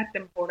de manera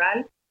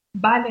temporal,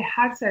 va a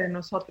alejarse de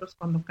nosotros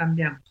cuando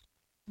cambiamos.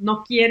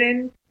 No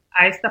quieren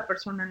a esta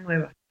persona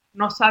nueva,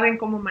 no saben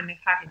cómo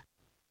manejarla.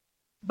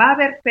 Va a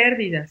haber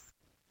pérdidas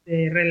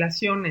de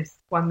relaciones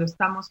cuando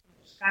estamos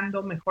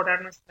buscando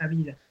mejorar nuestra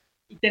vida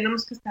y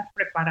tenemos que estar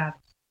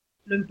preparados.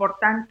 Lo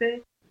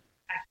importante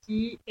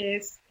aquí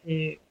es,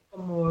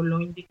 como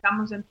lo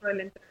indicamos dentro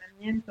del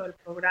entrenamiento, del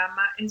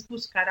programa, es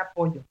buscar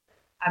apoyo.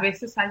 A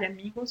veces hay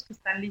amigos que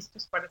están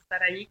listos para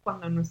estar ahí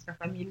cuando nuestra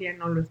familia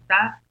no lo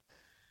está.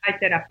 Hay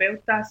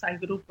terapeutas, hay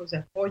grupos de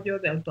apoyo,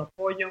 de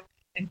autoapoyo.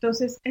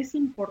 Entonces, es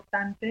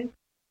importante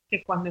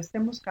que cuando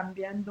estemos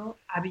cambiando,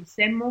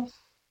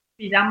 avisemos,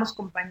 pidamos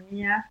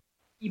compañía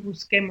y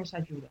busquemos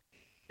ayuda.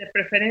 De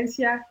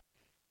preferencia,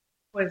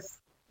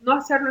 pues, no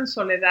hacerlo en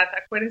soledad.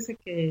 Acuérdense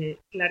que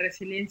la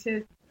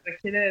resiliencia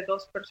requiere de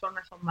 2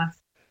 personas o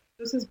más.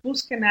 Entonces,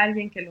 busquen a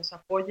alguien que los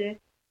apoye,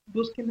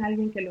 busquen a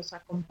alguien que los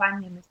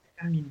acompañe en este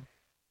camino.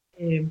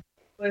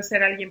 Puede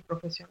ser alguien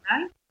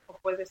profesional o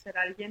puede ser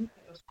alguien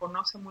que los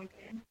conoce muy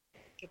bien,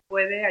 que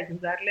puede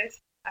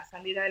ayudarles a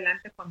salir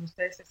adelante cuando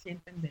ustedes se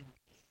sienten débiles.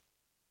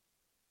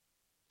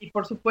 Y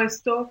por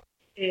supuesto,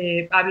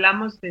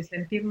 hablamos de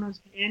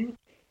sentirnos bien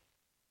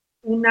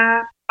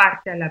una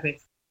parte a la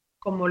vez.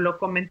 Como lo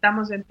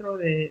comentamos dentro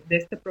de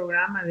este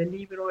programa, del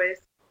libro,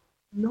 es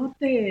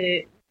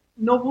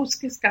no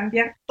busques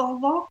cambiar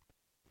todo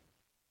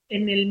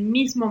en el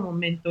mismo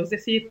momento. Es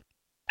decir,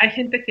 hay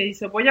gente que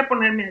dice, voy a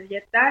ponerme a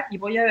dieta y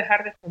voy a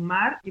dejar de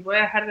fumar y voy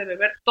a dejar de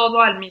beber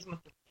todo al mismo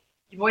tiempo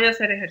y voy a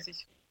hacer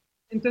ejercicio.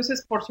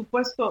 Entonces, por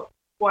supuesto,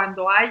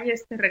 cuando hay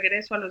este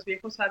regreso a los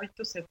viejos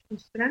hábitos, se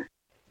frustran,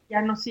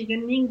 ya no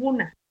siguen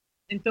ninguna.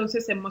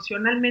 Entonces,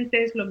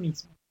 emocionalmente es lo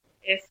mismo.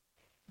 Es,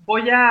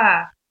 voy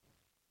a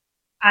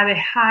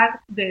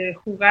dejar de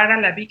jugar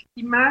a la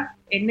víctima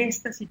en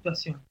esta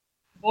situación.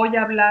 Voy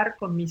a hablar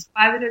con mis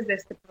padres de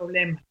este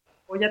problema.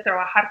 Voy a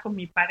trabajar con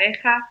mi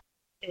pareja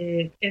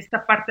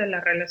esta parte de la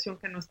relación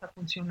que no está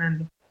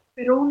funcionando.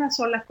 Pero una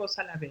sola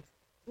cosa a la vez.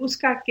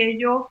 Busca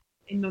aquello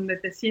en donde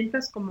te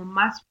sientas como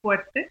más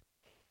fuerte,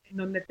 en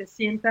donde te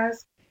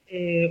sientas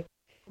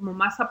como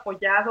más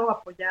apoyado o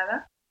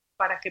apoyada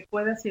para que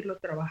puedas irlo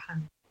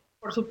trabajando.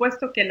 Por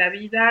supuesto que la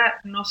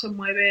vida no se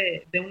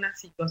mueve de una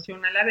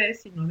situación a la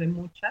vez, sino de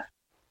muchas.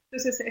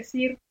 Entonces es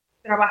ir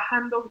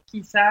trabajando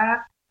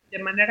quizá de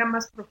manera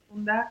más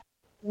profunda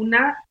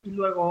una y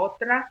luego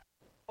otra,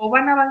 o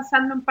van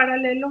avanzando en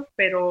paralelo,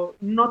 pero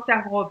no te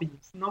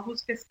agobies, no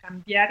busques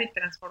cambiar y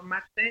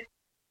transformarte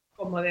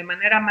como de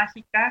manera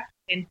mágica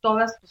en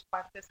todas tus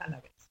partes a la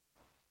vez.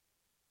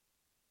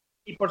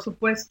 Y por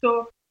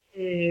supuesto,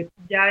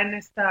 ya en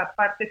esta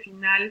parte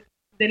final,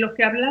 de lo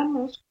que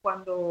hablamos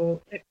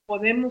cuando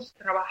podemos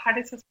trabajar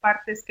esas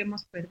partes que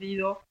hemos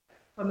perdido,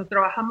 cuando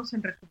trabajamos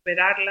en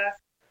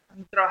recuperarlas,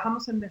 cuando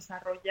trabajamos en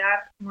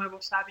desarrollar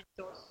nuevos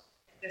hábitos,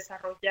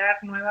 desarrollar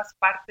nuevas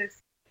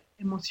partes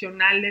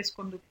emocionales,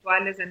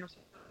 conductuales de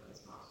nosotros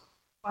mismos,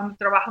 cuando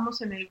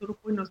trabajamos en el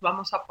grupo y nos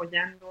vamos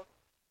apoyando,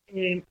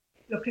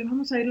 lo que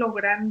vamos a ir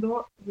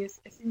logrando, y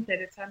es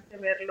interesante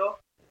verlo,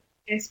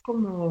 es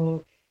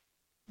como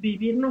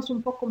vivirnos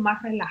un poco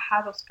más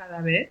relajados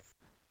cada vez.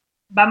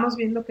 Vamos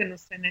viendo que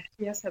nuestra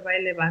energía se va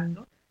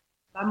elevando,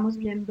 vamos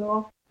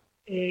viendo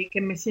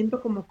que me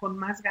siento como con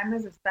más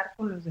ganas de estar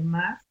con los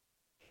demás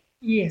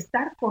y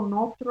estar con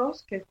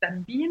otros que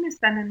también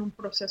están en un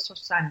proceso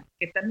sano,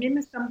 que también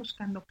están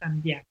buscando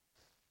cambiar.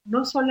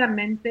 No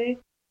solamente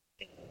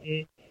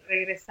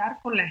regresar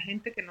con la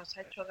gente que nos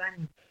ha hecho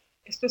daño.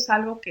 Esto es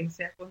algo que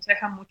se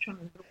aconseja mucho en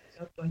los grupos de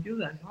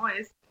autoayuda, ¿no?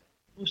 Es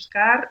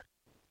buscar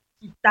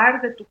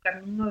quitar de tu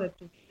camino, de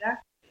tu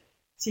vida,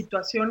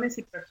 situaciones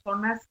y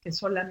personas que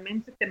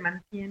solamente te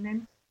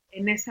mantienen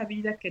en esa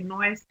vida que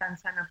no es tan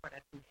sana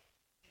para ti.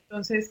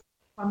 Entonces,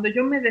 cuando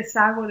yo me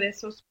deshago de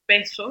esos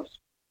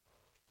pesos,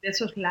 de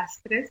esos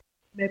lastres,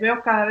 me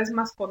veo cada vez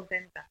más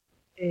contenta.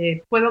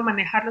 Puedo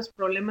manejar los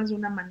problemas de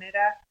una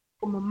manera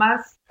como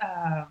más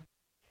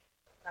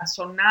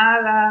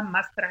razonada,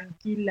 más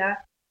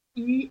tranquila,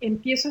 y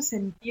empiezo a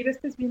sentir,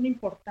 esto es bien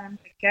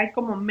importante, que hay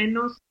como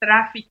menos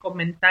tráfico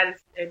mental,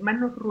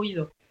 menos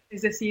ruido.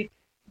 Es decir,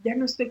 ya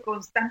no estoy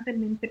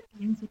constantemente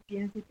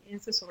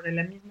piense sobre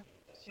la misma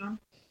situación,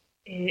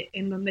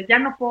 en donde ya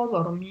no puedo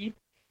dormir,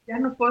 ya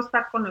no puedo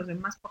estar con los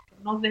demás porque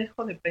no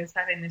dejo de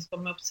pensar en esto,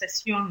 me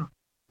obsesiono.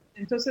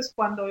 Entonces,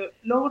 cuando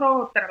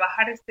logro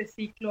trabajar este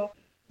ciclo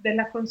de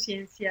la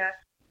conciencia,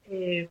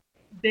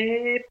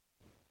 de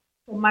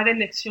tomar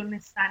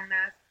elecciones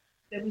sanas,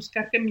 de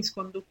buscar que mis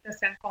conductas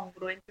sean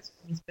congruentes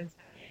con mis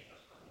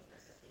pensamientos, con mis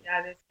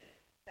necesidades,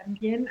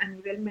 también a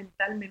nivel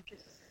mental me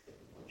empiezo a sentir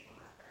mucho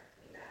más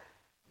tranquila,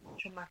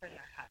 mucho más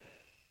relajada.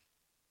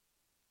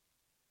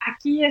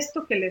 Aquí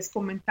esto que les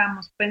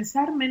comentamos,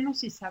 pensar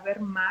menos y saber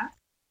más,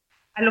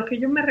 a lo que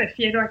yo me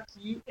refiero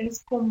aquí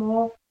es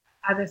como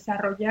a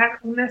desarrollar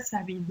una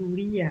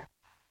sabiduría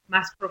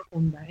más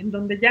profunda, en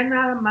donde ya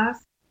nada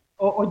más,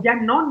 o ya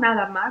no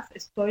nada más,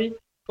 estoy,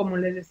 como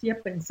les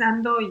decía,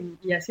 pensando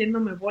y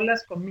haciéndome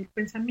bolas con mil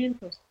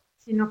pensamientos,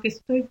 sino que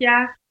estoy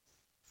ya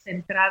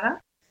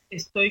centrada,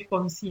 estoy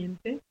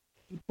consciente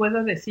y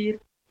puedo decir,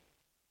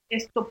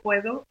 esto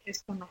puedo,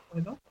 esto no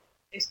puedo,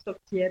 esto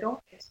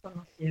quiero, esto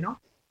no quiero.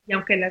 Y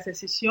aunque las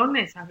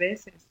decisiones a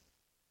veces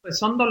pues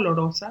son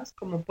dolorosas,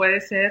 como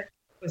puede ser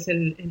pues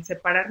el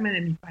separarme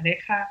de mi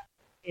pareja,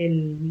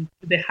 el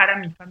dejar a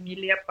mi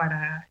familia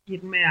para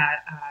irme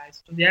a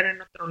estudiar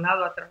en otro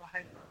lado, a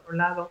trabajar en otro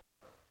lado,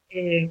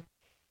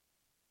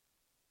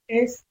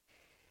 es,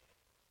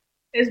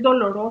 es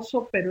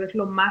doloroso, pero es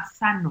lo más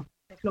sano,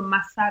 es lo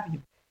más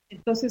sabio.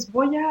 Entonces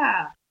voy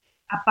a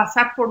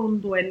pasar por un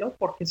duelo,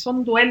 porque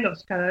son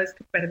duelos cada vez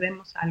que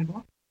perdemos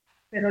algo,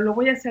 pero lo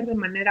voy a hacer de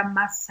manera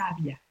más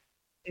sabia.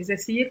 Es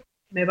decir,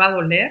 me va a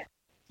doler,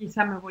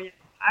 quizá me voy a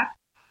enojar,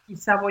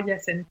 quizá voy a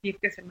sentir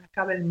que se me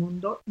acaba el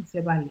mundo y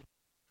se vale.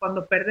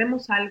 Cuando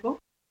perdemos algo,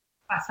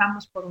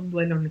 pasamos por un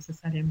duelo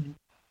necesariamente.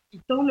 Y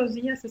todos los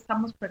días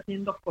estamos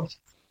perdiendo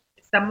cosas.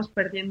 Estamos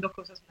perdiendo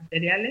cosas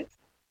materiales,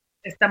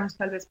 estamos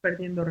tal vez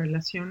perdiendo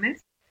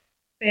relaciones,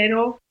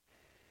 pero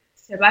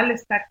se vale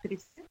estar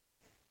triste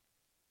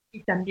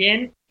y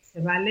también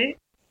se vale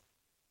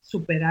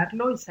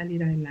superarlo y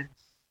salir adelante.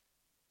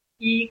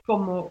 Y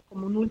como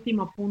un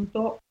último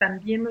punto,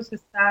 también nos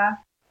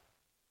está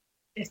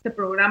este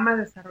programa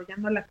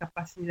desarrollando la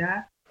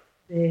capacidad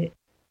de,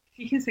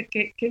 fíjense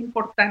qué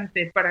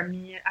importante para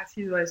mí ha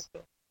sido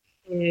esto,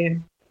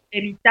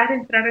 evitar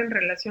entrar en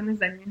relaciones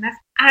dañinas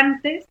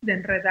antes de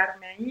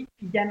enredarme ahí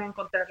y ya no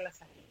encontrar la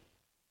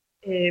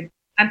salida.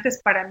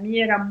 Antes para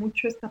mí era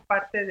mucho esta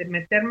parte de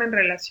meterme en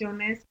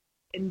relaciones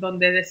en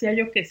donde decía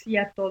yo que sí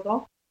a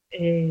todo,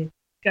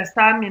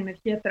 gastaba mi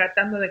energía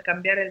tratando de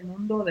cambiar el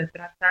mundo, de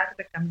tratar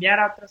de cambiar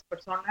a otras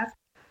personas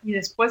y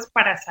después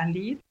para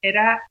salir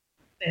era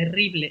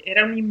terrible,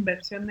 era una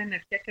inversión de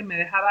energía que me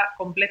dejaba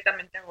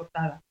completamente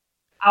agotada.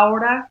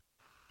 Ahora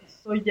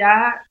estoy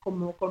ya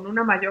como con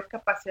una mayor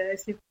capacidad de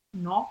decir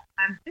no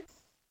antes,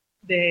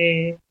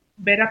 de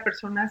ver a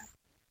personas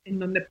en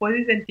donde puedo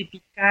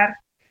identificar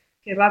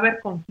que va a haber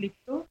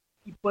conflicto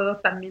y puedo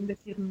también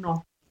decir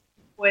no.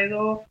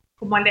 Puedo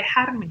como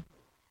alejarme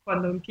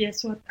cuando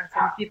empiezo a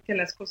sentir que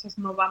las cosas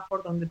no van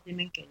por donde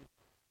tienen que ir.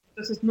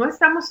 Entonces, no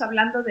estamos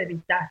hablando de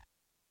evitar.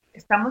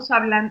 Estamos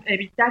hablando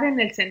evitar en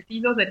el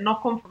sentido de no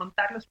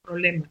confrontar los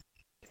problemas.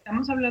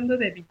 Estamos hablando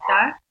de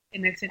evitar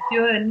en el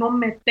sentido de no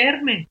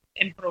meterme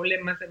en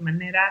problemas de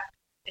manera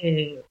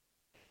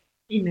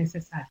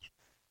innecesaria.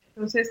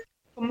 Entonces,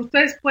 como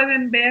ustedes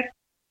pueden ver,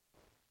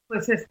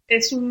 pues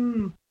es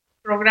un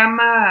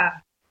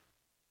programa,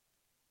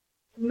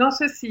 no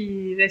sé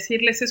si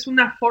decirles, es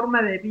una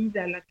forma de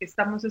vida la que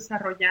estamos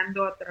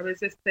desarrollando a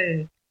través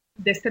de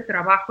este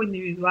trabajo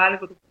individual,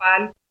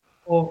 grupal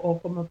o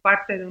como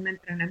parte de un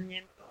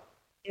entrenamiento.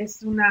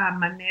 Es una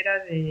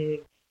manera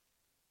de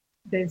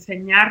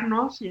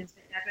enseñarnos y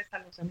enseñarles a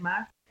los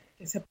demás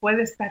que se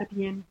puede estar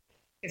bien,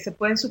 que se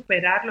pueden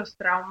superar los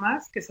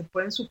traumas, que se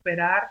pueden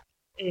superar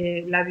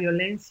la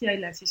violencia y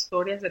las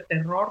historias de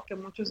terror que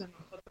muchos de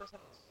nosotros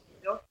hemos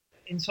vivido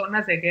en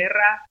zonas de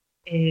guerra,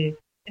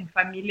 en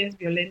familias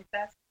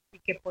violentas, y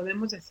que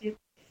podemos decir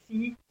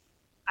sí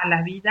a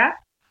la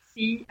vida,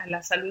 sí a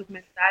la salud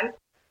mental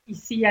y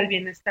sí al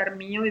bienestar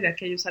mío y de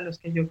aquellos a los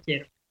que yo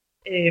quiero.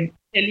 El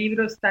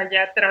libro está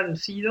ya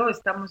traducido,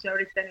 estamos ya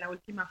ahorita en la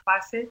última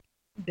fase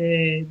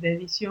de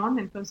edición,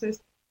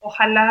 entonces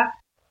ojalá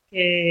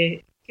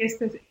que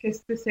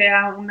este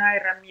sea una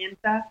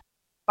herramienta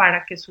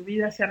para que su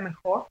vida sea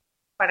mejor,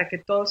 para que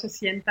todos se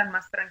sientan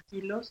más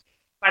tranquilos.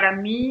 Para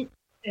mí,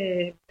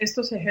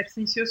 estos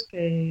ejercicios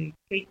que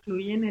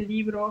incluí en el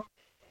libro,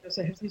 los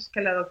ejercicios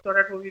que la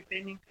doctora Ruby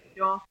Payne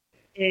incluyó,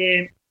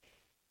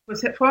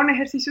 pues fueron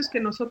ejercicios que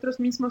nosotras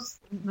mismas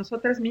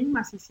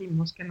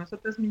hicimos, que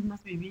nosotras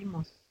mismas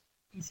vivimos.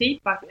 Y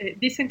sí,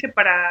 dicen que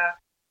para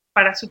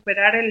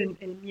superar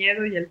el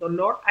miedo y el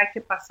dolor hay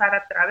que pasar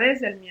a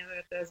través del miedo y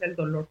a través del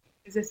dolor.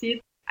 Es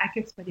decir, hay que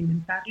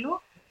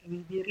experimentarlo, hay que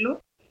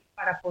vivirlo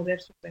para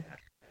poder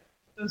superarlo.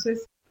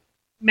 Entonces,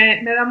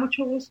 me da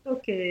mucho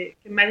gusto que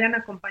me hayan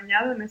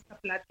acompañado en esta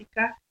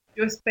plática.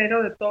 Yo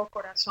espero de todo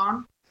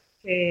corazón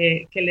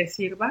que les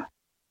sirva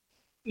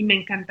y me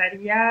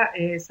encantaría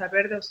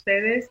saber de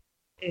ustedes,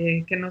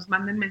 que nos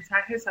manden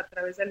mensajes a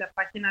través de la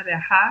página de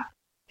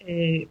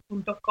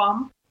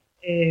aha.com.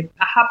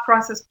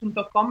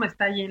 ahaprocess.com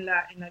está ahí en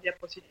la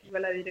diapositiva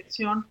la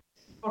dirección.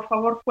 Por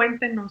favor,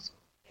 cuéntenos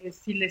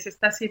si les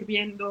está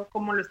sirviendo,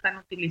 cómo lo están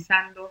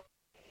utilizando.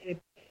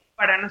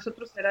 Para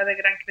nosotros será de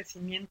gran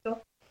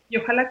crecimiento y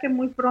ojalá que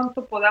muy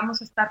pronto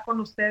podamos estar con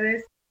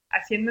ustedes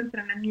haciendo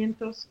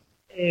entrenamientos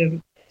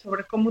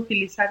sobre cómo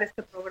utilizar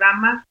este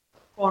programa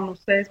con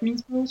ustedes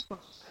mismos,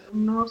 con sus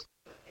alumnos,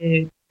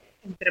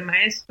 entre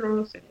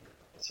maestros,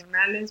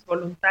 profesionales,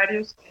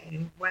 voluntarios.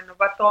 Bueno,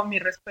 va todo mi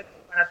respeto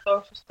para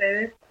todos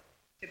ustedes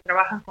que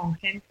trabajan con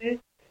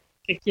gente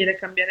que quiere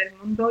cambiar el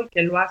mundo y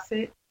que lo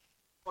hace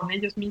con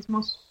ellos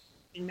mismos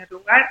en primer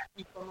lugar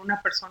y con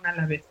una persona a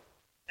la vez.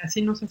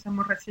 Así nos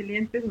hacemos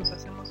resilientes, nos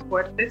hacemos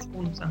fuertes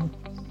unos a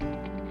otros.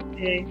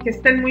 Que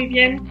estén muy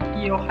bien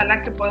y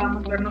ojalá que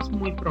podamos vernos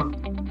muy pronto.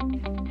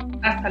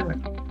 Hasta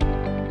luego.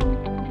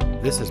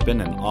 This has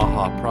been an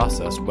AHA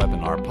Process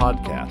Webinar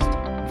Podcast.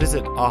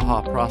 Visit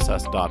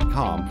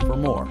ahaprocess.com for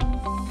more.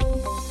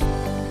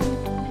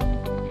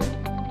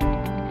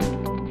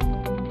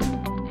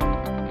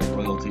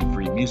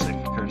 Royalty-free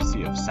music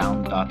courtesy of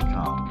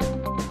sound.com.